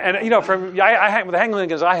 And I hang with the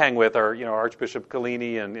Anglicans I hang with are Archbishop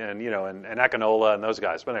Collini and Akinola and those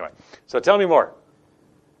guys. But anyway, so tell me more.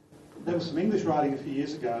 There was some English writing a few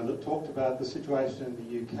years ago that talked about the situation in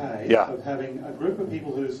the UK of having a group of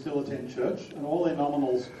people who still attend church, and all their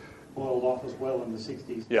nominals boiled off as well in the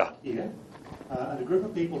 60s here, and a group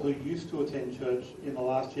of people who used to attend church in the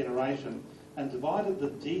last generation, and divided the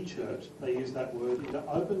D church, they use that word, into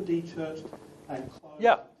open D church and closed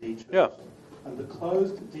D church. Yeah. And the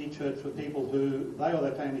closed D church were people who, they or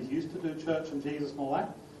their families used to do church and Jesus and all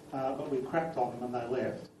that, but we crapped on them and they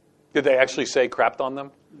left. Did they actually say crapped on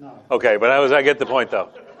them? No. Okay, but I get the point, though.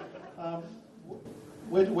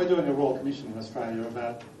 We're doing a Royal Commission in Australia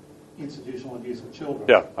about institutional abuse of children.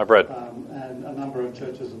 Yeah, I've read. And a number of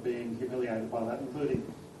churches are being humiliated by that,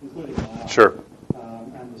 including our Sure.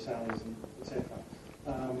 And the Sallies, etc.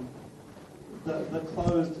 the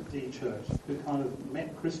closed D church, who kind of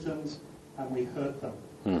met Christians and we hurt them.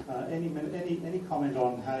 Any comment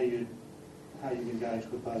on how you engage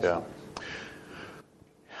with those folks?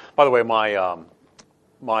 By the way,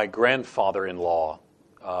 my grandfather-in-law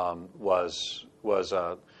was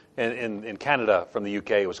in Canada from the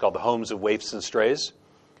UK. It was called the Homes of Waifs and Strays,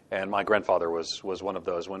 and my grandfather was one of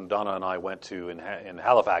those. When Donna and I went to in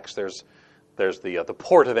Halifax, there's the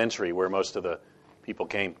port of entry where most of the people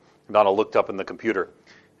came. Donna looked up in the computer,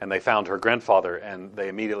 and they found her grandfather, and they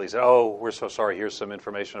immediately said, "Oh, we're so sorry. Here's some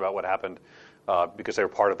information about what happened," because they were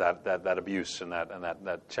part of that abuse and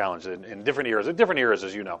that challenge in different eras,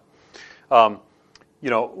 as you know.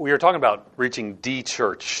 We were talking about reaching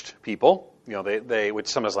de-churched people. They which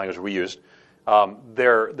some of the language we used.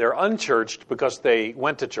 They're unchurched because they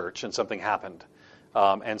went to church and something happened,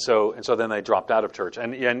 and so then they dropped out of church.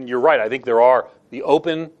 And you're right. I think there are the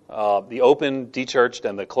open de-churched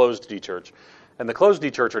and the closed de-church. And the closed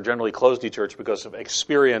de-church are generally closed de-church because of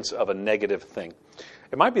experience of a negative thing.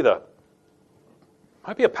 It might be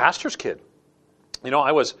a pastor's kid.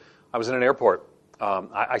 I was in an airport.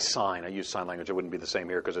 I use sign language. It wouldn't be the same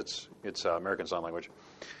here because it's American Sign Language.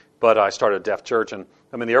 But I started a deaf church, and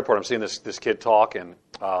I'm in the airport. I'm seeing this kid talk, and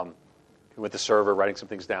with the server writing some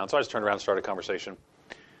things down. So I just turned around and started a conversation.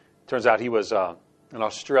 Turns out he was an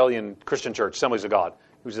Australian Christian church, Assemblies of God.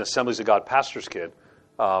 He was an Assemblies of God pastor's kid.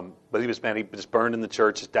 But he just burned in the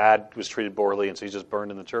church. His dad was treated poorly, and so he just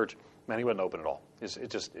burned in the church. Man, he wasn't open at all. It's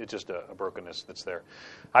just a brokenness that's there.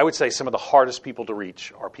 I would say some of the hardest people to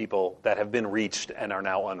reach are people that have been reached and are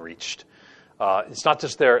now unreached. It's not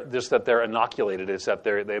just that they're inoculated; it's that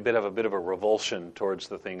they have a bit of a revulsion towards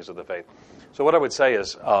the things of the faith. So what I would say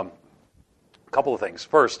is a couple of things.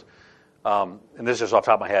 First, and this is just off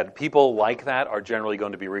the top of my head, people like that are generally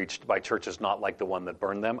going to be reached by churches not like the one that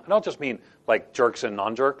burned them. I don't just mean like jerks and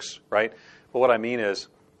non-jerks, right? But what I mean is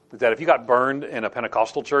that if you got burned in a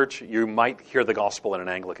Pentecostal church, you might hear the gospel in an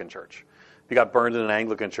Anglican church. If you got burned in an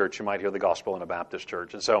Anglican church, you might hear the gospel in a Baptist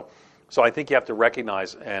church. And so I think you have to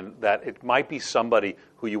recognize that it might be somebody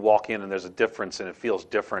who you walk in and there's a difference and it feels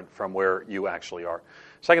different from where you actually are.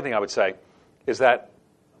 Second thing I would say is that,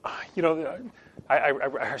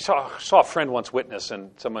 I saw a friend once witness,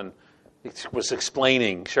 and someone was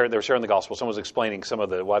explaining, they were sharing the gospel. Someone was explaining some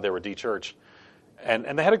of why they were de-churched.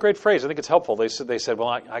 And they had a great phrase. I think it's helpful. They said, well,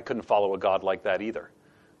 I couldn't follow a God like that either.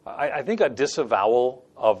 I think a disavowal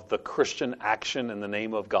of the Christian action in the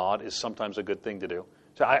name of God is sometimes a good thing to do.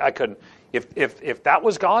 So I couldn't. If that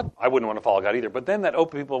was God, I wouldn't want to follow God either. But then that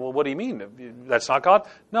open people, well, what do you mean? That's not God?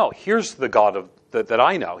 No, here's the God that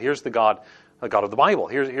I know. Here's the God of the Bible.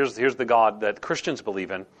 Here's the God that Christians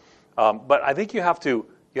believe in. But I think you have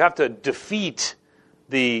to defeat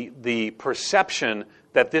the perception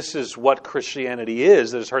that this is what Christianity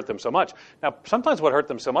is that has hurt them so much. Now, sometimes what hurt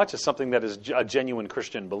them so much is something that is a genuine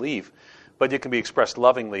Christian belief, but it can be expressed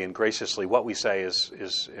lovingly and graciously. What we say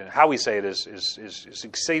is how we say it is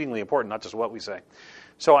exceedingly important, not just what we say.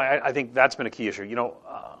 So I think that's been a key issue.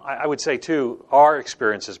 I would say too, our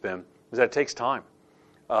experience has been is that it takes time.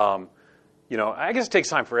 I guess it takes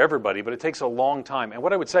time for everybody, but it takes a long time. And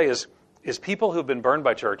what I would say is people who've been burned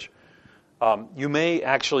by church, you may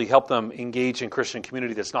actually help them engage in Christian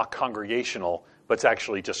community that's not congregational, but it's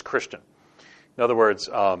actually just Christian. In other words,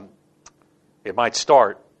 it might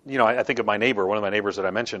start. I think of my neighbor, one of my neighbors that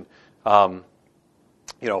I mentioned. For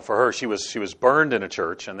her, she was burned in a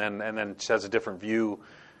church, and then she has a different view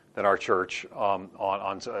than our church on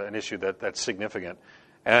an issue that's significant.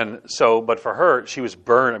 And so, but for her, she was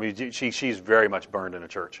burned. I mean, she's very much burned in a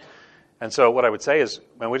church. And so what I would say is,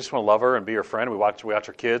 man, we just want to love her and be her friend. We watch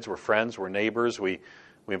her kids. We're friends. We're neighbors. We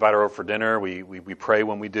invite her over for dinner. We pray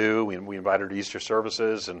when we do. We invite her to Easter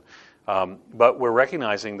services. And but we're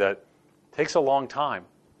recognizing that it takes a long time.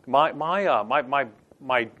 My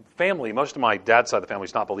family, most of my dad's side of the family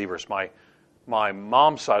is not believers. My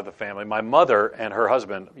mom's side of the family, my mother and her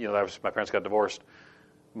husband, my parents got divorced.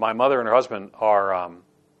 My mother and her husband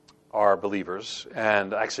are believers,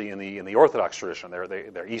 and actually in the Orthodox tradition,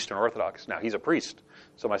 they're Eastern Orthodox. Now he's a priest,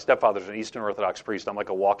 so my stepfather's an Eastern Orthodox priest. I'm like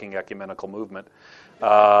a walking ecumenical movement.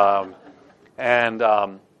 But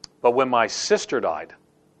when my sister died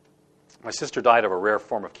of a rare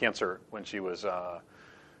form of cancer when she was a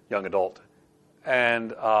young adult,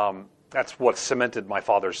 and that's what cemented my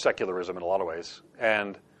father's secularism in a lot of ways.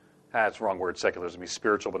 And that's the wrong word, secularism. He's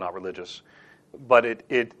spiritual but not religious. But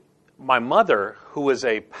my mother, who was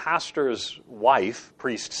a pastor's wife,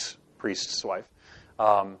 priest's wife,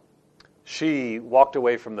 she walked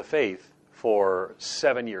away from the faith for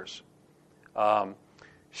 7 years.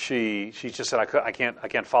 she just said, I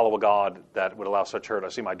can't follow a God that would allow such hurt. I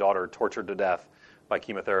see my daughter tortured to death by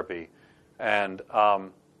chemotherapy, and I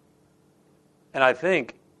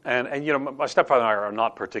think, and you know, my stepfather and I are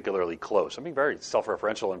not particularly close. I'm being very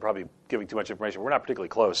self-referential and probably giving too much information. We're not particularly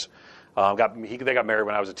close. They got married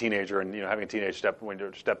when I was a teenager, and you know, having a teenage stepdad when you're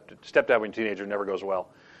a teenager never goes well.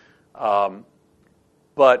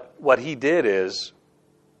 But what he did is,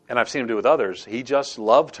 and I've seen him do with others, he just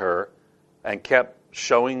loved her and kept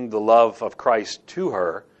showing the love of Christ to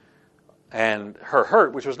her, and her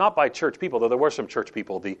hurt, which was not by church people, though there were some church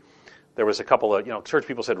people. There was a couple of, church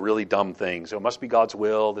people said really dumb things. It must be God's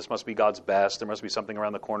will. This must be God's best. There must be something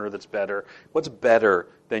around the corner that's better. What's better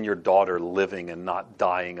than your daughter living and not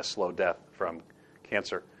dying a slow death from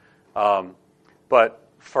cancer? But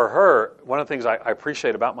for her, one of the things I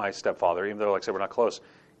appreciate about my stepfather, even though, like I said, we're not close,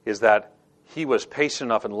 is that he was patient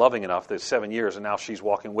enough and loving enough that 7 years, and now she's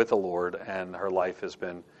walking with the Lord, and her life has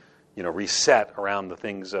been, reset around the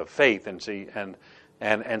things of faith. And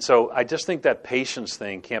so I just think that patience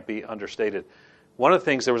thing can't be understated. One of the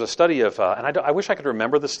things, there was a study of, and I wish I could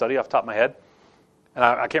remember the study off the top of my head, and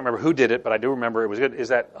I can't remember who did it, but I do remember it was good, is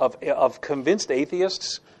that of convinced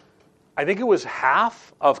atheists, I think it was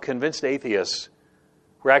half of convinced atheists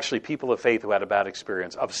were actually people of faith who had a bad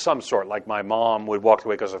experience of some sort, like my mom would walk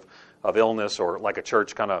away because of illness, or like a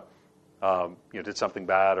church kind of did something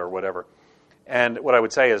bad or whatever. And what I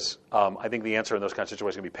would say is, I think the answer in those kinds of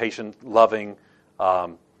situations can be patient, loving,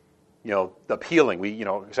 appealing.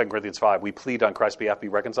 2 Corinthians 5, we plead on Christ's behalf, be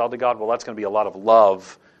reconciled to God. Well, that's going to be a lot of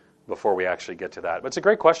love before we actually get to that. But it's a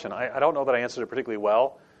great question. I don't know that I answered it particularly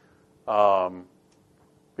well, but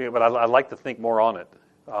I'd like to think more on it.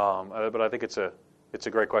 But I think it's a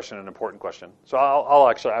great question, an important question. So I'll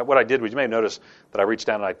actually, what I did was, you may have noticed that I reached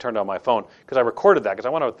down and I turned on my phone, because I recorded that, because I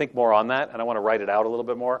want to think more on that, and I want to write it out a little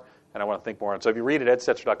bit more, and I want to think more on it. So if you read it at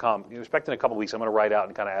edstetzer.com, you expect in a couple of weeks I'm going to write out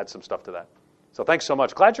and kind of add some stuff to that. So thanks so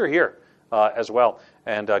much. Glad you're here as well,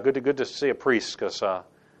 and good to see a priest, because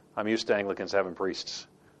I'm used to Anglicans having priests.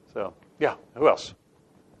 So yeah, who else?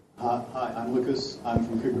 Hi, I'm Lucas. I'm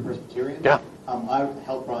from Cooper Presbyterian. Yeah. I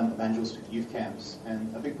help run evangelistic youth camps,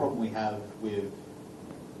 and a big problem we have with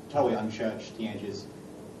totally unchurched teenagers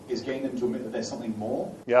is getting them to admit that there's something more,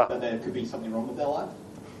 that there could be something wrong with their life.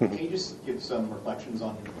 Can you just give some reflections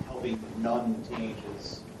on helping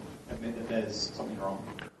non-teenagers admit that there's something wrong?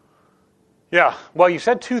 Yeah, well, you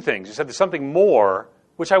said two things. You said there's something more,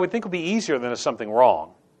 which I would think would be easier than there's something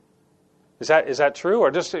wrong. Is that true, or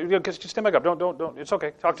just stand back up? Don't. It's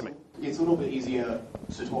okay. Talk to me. It's a little bit easier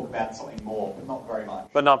to talk about something more, but not very much.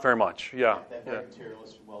 But not very much. Yeah. They're very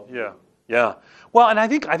materialistic worldview. Yeah. Well, and I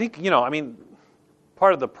think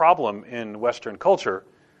part of the problem in Western culture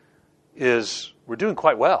is we're doing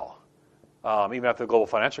quite well. Even after the global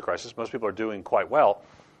financial crisis, most people are doing quite well.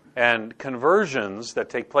 And conversions that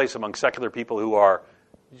take place among secular people who are,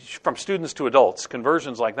 from students to adults,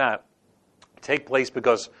 conversions like that take place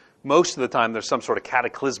because most of the time there's some sort of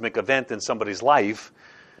cataclysmic event in somebody's life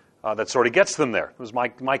that sort of gets them there. It was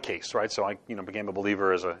my case, right? So I became a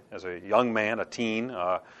believer as a young man, a teen,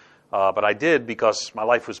 but I did because my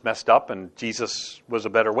life was messed up and Jesus was a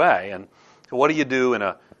better way. And so what do you do in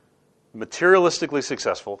a materialistically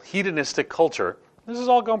successful, hedonistic culture? This is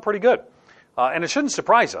all going pretty good. And it shouldn't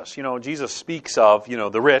surprise us. Jesus speaks of,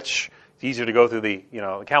 the rich. It's easier to go through the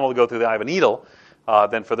camel to go through the eye of a needle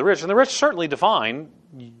than for the rich. And the rich certainly define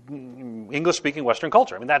English-speaking Western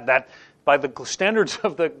culture. I mean, that by the standards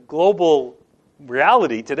of the global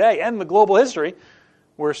reality today and the global history,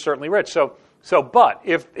 we're certainly rich. But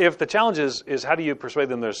if the challenge is how do you persuade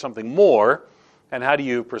them there's something more, and how do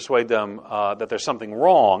you persuade them that there's something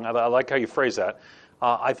wrong? I like how you phrase that.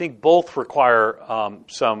 I think both require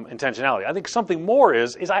some intentionality. I think something more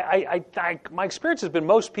is my experience has been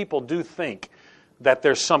most people do think that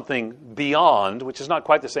there's something beyond, which is not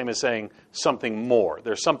quite the same as saying something more.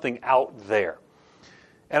 There's something out there.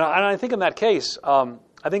 And I think in that case,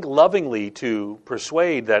 I think lovingly to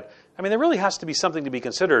persuade that, there really has to be something to be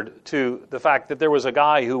considered to the fact that there was a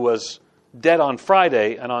guy who was dead on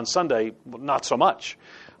Friday and on Sunday, not so much.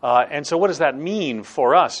 And so what does that mean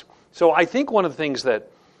for us? So I think one of the things that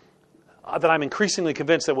I'm increasingly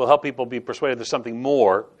convinced that will help people be persuaded there's something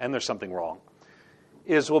more and there's something wrong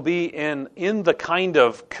will be in the kind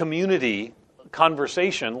of community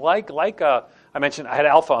conversation like I mentioned. I had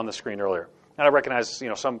Alpha on the screen earlier, and I recognize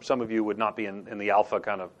some of you would not be in the Alpha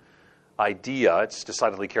kind of idea. It's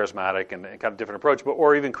decidedly charismatic and kind of different approach,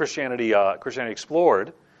 or even Christianity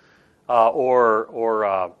Explored,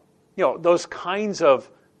 or those kinds of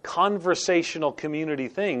conversational community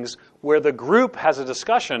things where the group has a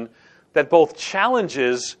discussion that both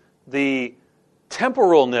challenges the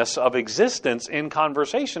temporalness of existence in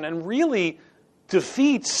conversation and really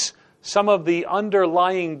defeats some of the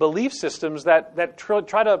underlying belief systems that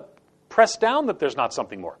try to press down that there's not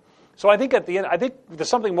something more. So I think at the end, I think the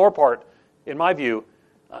something more part, in my view,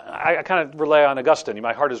 I kind of rely on Augustine.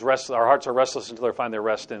 My heart is restless. Our hearts are restless until they find their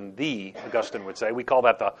rest in Thee. Augustine would say. We call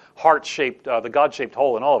that the heart-shaped, the God-shaped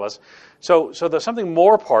hole in all of us. So the something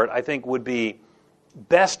more part, I think, would be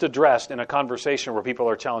best addressed in a conversation where people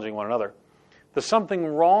are challenging one another. The something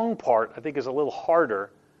wrong part, I think, is a little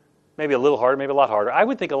harder. Maybe a little harder, maybe a lot harder. I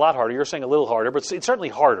would think a lot harder. You're saying a little harder, but it's certainly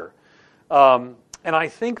harder. And I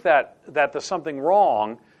think that the something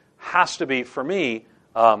wrong has to be, for me,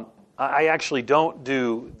 I actually don't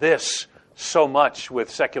do this so much with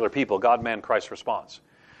secular people, God, man, Christ response.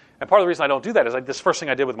 And part of the reason I don't do that is this first thing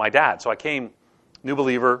I did with my dad. So I came, new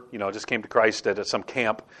believer, just came to Christ at some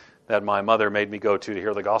camp that my mother made me go to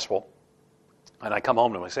hear the gospel. And I come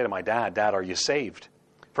home to him, I say to my dad, Dad, are you saved?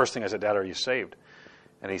 First thing I said, Dad, are you saved?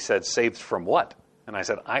 And he said, saved from what? And I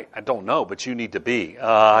said, I don't know, but you need to be.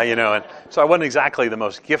 And so I wasn't exactly the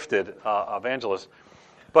most gifted evangelist.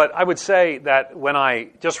 But I would say that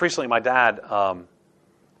just recently my dad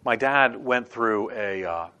went through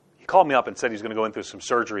he called me up and said he was going to go in through some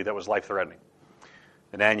surgery that was life-threatening,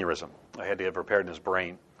 an aneurysm. I had to have repaired in his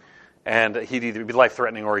brain. And he'd either be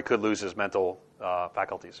life-threatening or he could lose his mental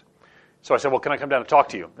faculties. So I said, well, can I come down and talk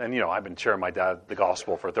to you? And, I've been sharing my dad the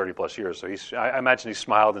gospel for 30-plus years. So I imagine he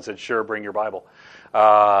smiled and said, sure, bring your Bible.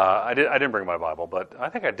 I didn't bring my Bible, but I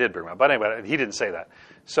think I did bring my Bible. But anyway, he didn't say that.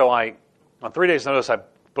 So on 3 days' notice, I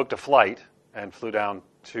booked a flight and flew down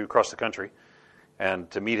to across the country and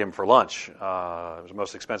to meet him for lunch. It was the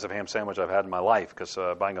most expensive ham sandwich I've had in my life because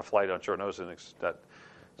buying a flight on short notice is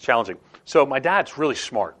challenging. So my dad's really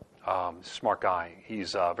smart, smart guy.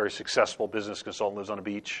 He's a very successful business consultant, lives on a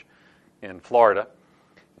beach in Florida.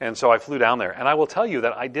 And so I flew down there. And I will tell you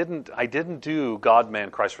that I didn't do God,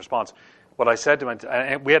 man, Christ response. What I said to him,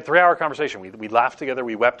 and we had a 3-hour conversation. We laughed together,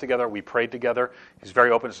 we wept together, we prayed together. He's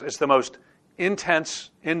very open. It's the most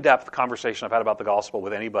intense, in-depth conversation I've had about the gospel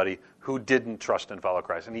with anybody who didn't trust and follow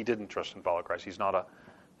Christ. And he didn't trust and follow Christ. He's not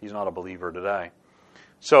a believer today.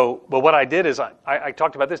 So, but what I did is I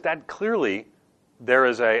talked about this. Dad, clearly there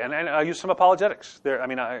is and I use some apologetics.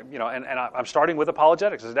 I'm starting with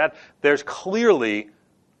apologetics. I said, Dad, there's clearly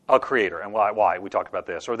a creator, and why we talked about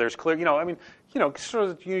this, or there's clear, sort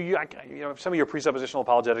of, some of your presuppositional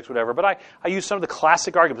apologetics, whatever. But I used some of the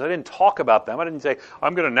classic arguments. I didn't talk about them. I didn't say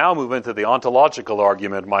I'm going to now move into the ontological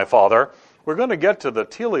argument, my father. We're going to get to the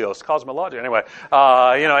teleos cosmology. Anyway,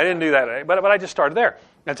 I didn't do that, but I just started there.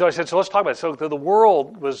 And so I said, so let's talk about it. So the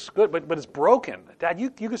world was good, but it's broken. Dad, you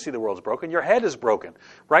can see the world's broken. Your head is broken,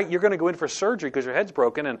 right? You're going to go in for surgery because your head's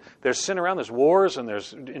broken, and there's sin around, there's wars, and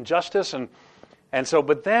there's injustice, and so,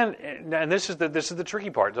 but then, and this is the tricky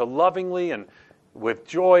part. So lovingly and with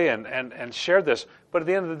joy and share this. But at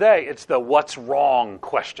the end of the day, it's the what's wrong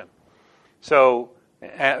question. So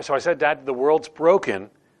I said, Dad, the world's broken,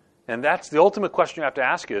 and that's the ultimate question you have to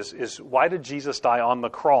ask is why did Jesus die on the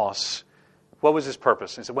cross? What was his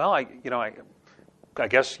purpose? And he said, well, I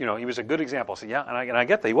guess he was a good example. I said, yeah, and I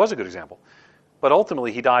get that he was a good example. But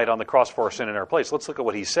ultimately, he died on the cross for our sin in our place. Let's look at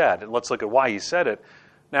what he said, and let's look at why he said it.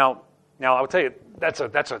 Now, I would tell you, that's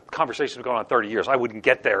a conversation that's going on 30 years. I wouldn't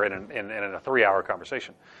get there in a 3-hour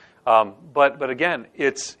conversation. But again,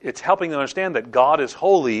 it's helping them understand that God is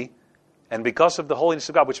holy, and because of the holiness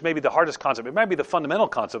of God, which may be the hardest concept, it might be the fundamental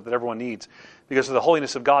concept that everyone needs, because of the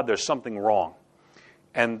holiness of God, there's something wrong.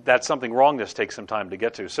 And that something wrongness takes some time to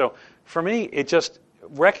get to. So for me, it just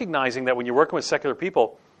recognizing that when you're working with secular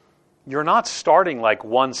people, you're not starting like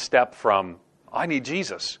one step from, I need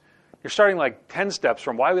Jesus. You're starting like 10 steps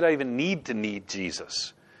from, why would I even need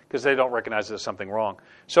Jesus? Because they don't recognize there's something wrong.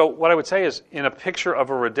 So what I would say is, in a picture of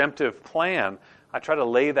a redemptive plan, I try to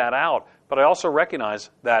lay that out. But I also recognize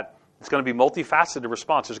that it's going to be multifaceted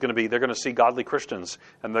response. They're going to see godly Christians,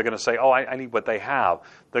 and they're going to say, oh, I need what they have.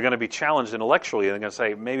 They're going to be challenged intellectually, and they're going to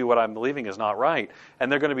say, maybe what I'm believing is not right.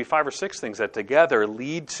 And they're going to be 5 or 6 things that together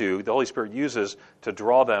lead to, the Holy Spirit uses to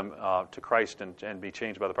draw them to Christ and be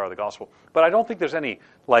changed by the power of the gospel. But I don't think there's any,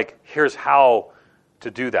 here's how to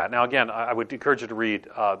do that. Now, again, I would encourage you to read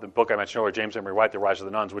the book I mentioned earlier, James Emery White, The Rise of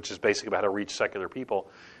the Nuns, which is basically about how to reach secular people.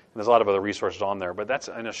 And there's a lot of other resources on there. But that's,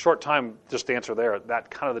 in a short time, just to answer there,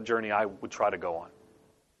 that kind of the journey I would try to go on.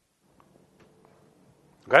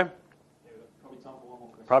 Okay?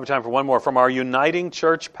 Probably time for one more. From our Uniting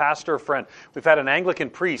Church pastor friend. We've had an Anglican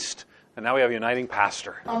priest, and now we have a Uniting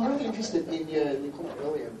pastor. I'm really interested in your comment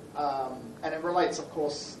earlier, and it relates, of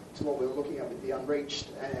course, to what we were looking at with the Unreached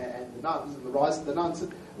and the nuns and the rise of the nuns,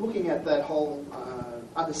 looking at that whole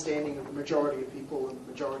understanding of the majority of people and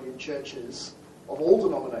the majority of churches of all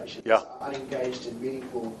denominations are unengaged in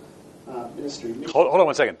meaningful ministry. Hold on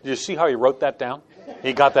one second. Did you see how he wrote that down?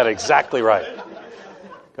 He got that exactly right.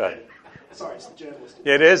 Go ahead. Sorry, it's the journalist.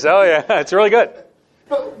 It is? Oh, yeah. It's really good.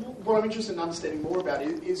 But what I'm interested in understanding more about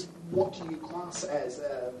is what do you class as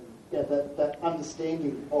that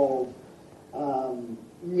understanding of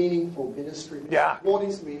meaningful ministry? Yeah. What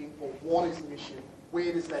is meaningful? What is mission?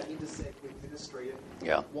 Where does that intersect with ministry?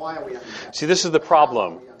 And why are we unengaged? See, this is the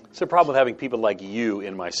problem. It's the problem with having people like you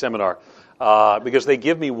in my seminar because they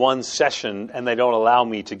give me one session and they don't allow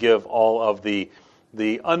me to give all of the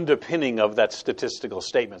underpinning of that statistical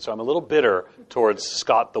statement. So I'm a little bitter towards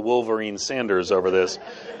Scott the Wolverine Sanders over this.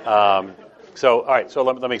 All right, so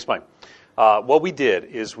let me explain. What we did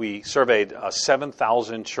is we surveyed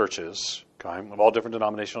 7,000 churches, of all different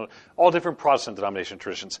denominational, all different Protestant denomination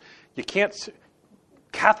traditions.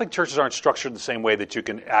 Catholic churches aren't structured the same way that you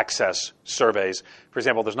can access surveys. For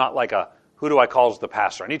example, there's not like who do I call as the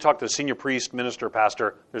pastor? I need to talk to the senior priest, minister,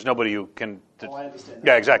 pastor. There's nobody who can. I understand.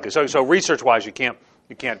 Yeah, exactly. So research-wise, you can't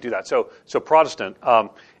do that. So Protestant,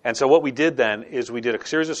 and so what we did then is we did a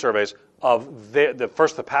series of surveys of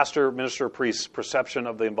the pastor, minister, priest's perception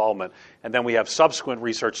of the involvement, and then we have subsequent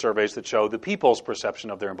research surveys that show the people's perception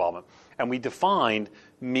of their involvement, and we defined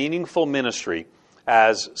meaningful ministry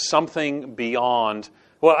as something beyond.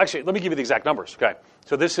 Well, actually, let me give you the exact numbers. Okay,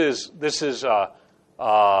 so this is.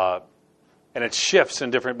 And it shifts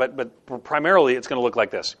in different, but primarily it's going to look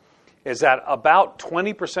like this, is that about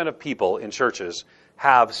 20% of people in churches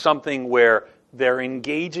have something where they're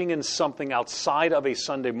engaging in something outside of a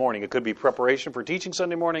Sunday morning. It could be preparation for teaching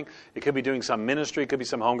Sunday morning. It could be doing some ministry. It could be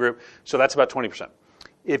some home group. So that's about 20%.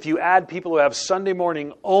 If you add people who have Sunday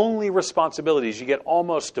morning only responsibilities, you get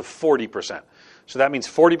almost to 40%. So that means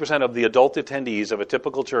 40% of the adult attendees of a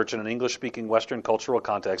typical church in an English-speaking Western cultural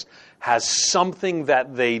context has something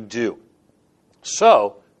that they do.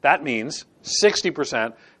 So that means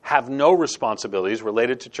 60% have no responsibilities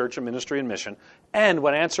related to church and ministry and mission. And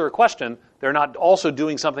when answer a question, they're not also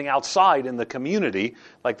doing something outside in the community,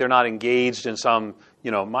 like they're not engaged in some,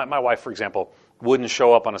 my wife, for example, wouldn't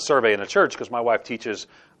show up on a survey in a church because my wife teaches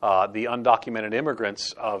the undocumented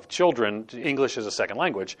immigrants of children English as a second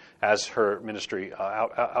language as her ministry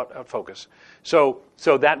out focus. So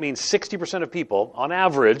that means 60% of people, on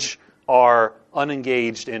average, are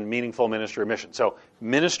unengaged in meaningful ministry or mission. So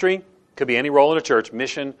ministry could be any role in a church.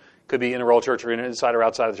 Mission could be in a role of church or inside or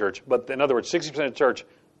outside of the church. But in other words, 60% of church,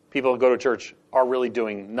 people who go to church are really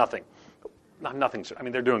doing nothing. Not nothing. I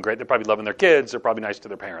mean, they're doing great. They're probably loving their kids. They're probably nice to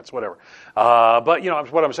their parents, whatever. But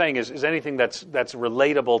what I'm saying is anything that's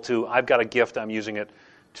relatable to I've got a gift, I'm using it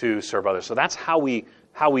to serve others. So that's how we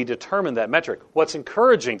determine that metric. What's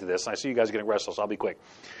encouraging to this, and I see you guys getting restless, I'll be quick.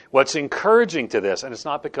 What's encouraging to this, and it's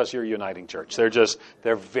not because you're a uniting church.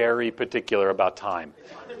 They're very particular about time.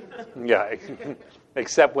 Yeah,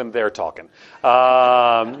 except when they're talking. Again,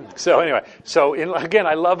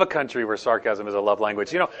 I love a country where sarcasm is a love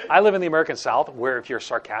language. I live in the American South where if you're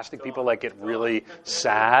sarcastic, people get really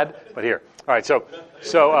sad. But here, all right.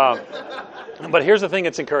 But here's the thing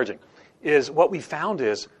that's encouraging. Is what we found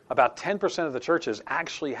is about 10% of the churches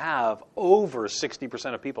actually have over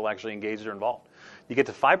 60% of people actually engaged or involved. You get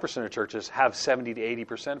to 5% of churches have 70 to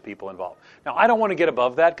 80% of people involved. Now, I don't want to get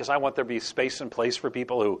above that because I want there to be space and place for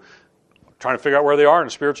people who are trying to figure out where they are in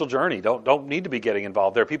a spiritual journey. Don't need to be getting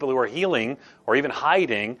involved. There are people who are healing or even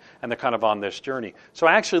hiding, and they're kind of on this journey. So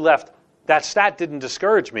I actually left. That stat didn't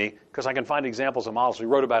discourage me because I can find examples and models. We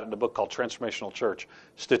wrote about it in a book called Transformational Church,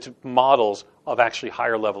 models of actually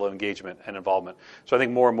higher level of engagement and involvement. So I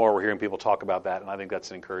think more and more we're hearing people talk about that, and I think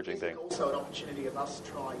that's an encouraging thing. It's also an opportunity of us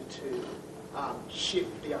trying to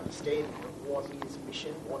shift the understanding of what is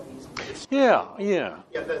mission, what is ministry. Yeah.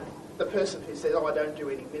 The person who says, I don't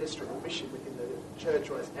do any ministry or mission within the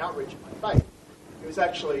church or as an outreach of my faith, it was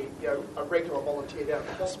actually a regular volunteer down at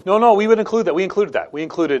the hospital. No, we would include that. We included that. We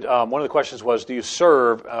included, one of the questions was, do you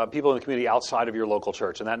serve people in the community outside of your local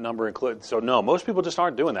church? And that number included. So no, most people just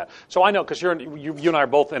aren't doing that. So I know, because you and I are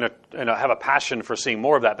both have a passion for seeing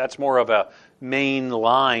more of that. That's more of a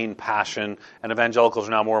mainline passion, and evangelicals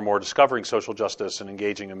are now more and more discovering social justice and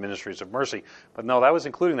engaging in ministries of mercy. But no, that was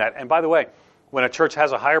including that. And by the way, when a church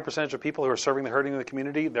has a higher percentage of people who are serving the hurting in the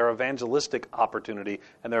community, their evangelistic opportunity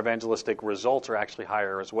and their evangelistic results are actually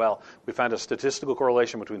higher as well. We found a statistical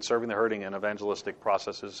correlation between serving the hurting and evangelistic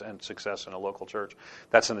processes and success in a local church.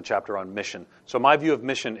 That's in the chapter on mission. So my view of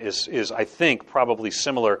mission is I think, probably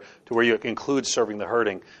similar to where you include serving the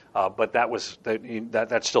hurting, but that's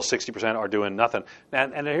still 60% are doing nothing.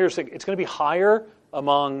 And here's the thing, it's going to be higher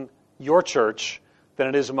among your church than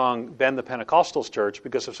it is among Ben the Pentecostal's church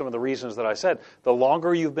because of some of the reasons that I said. The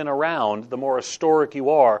longer you've been around, the more historic you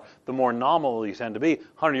are, the more nominal you tend to be.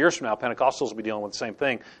 100 years from now, Pentecostals will be dealing with the same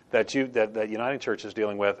thing that Uniting Church is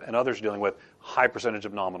dealing with and others are dealing with, high percentage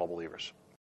of nominal believers.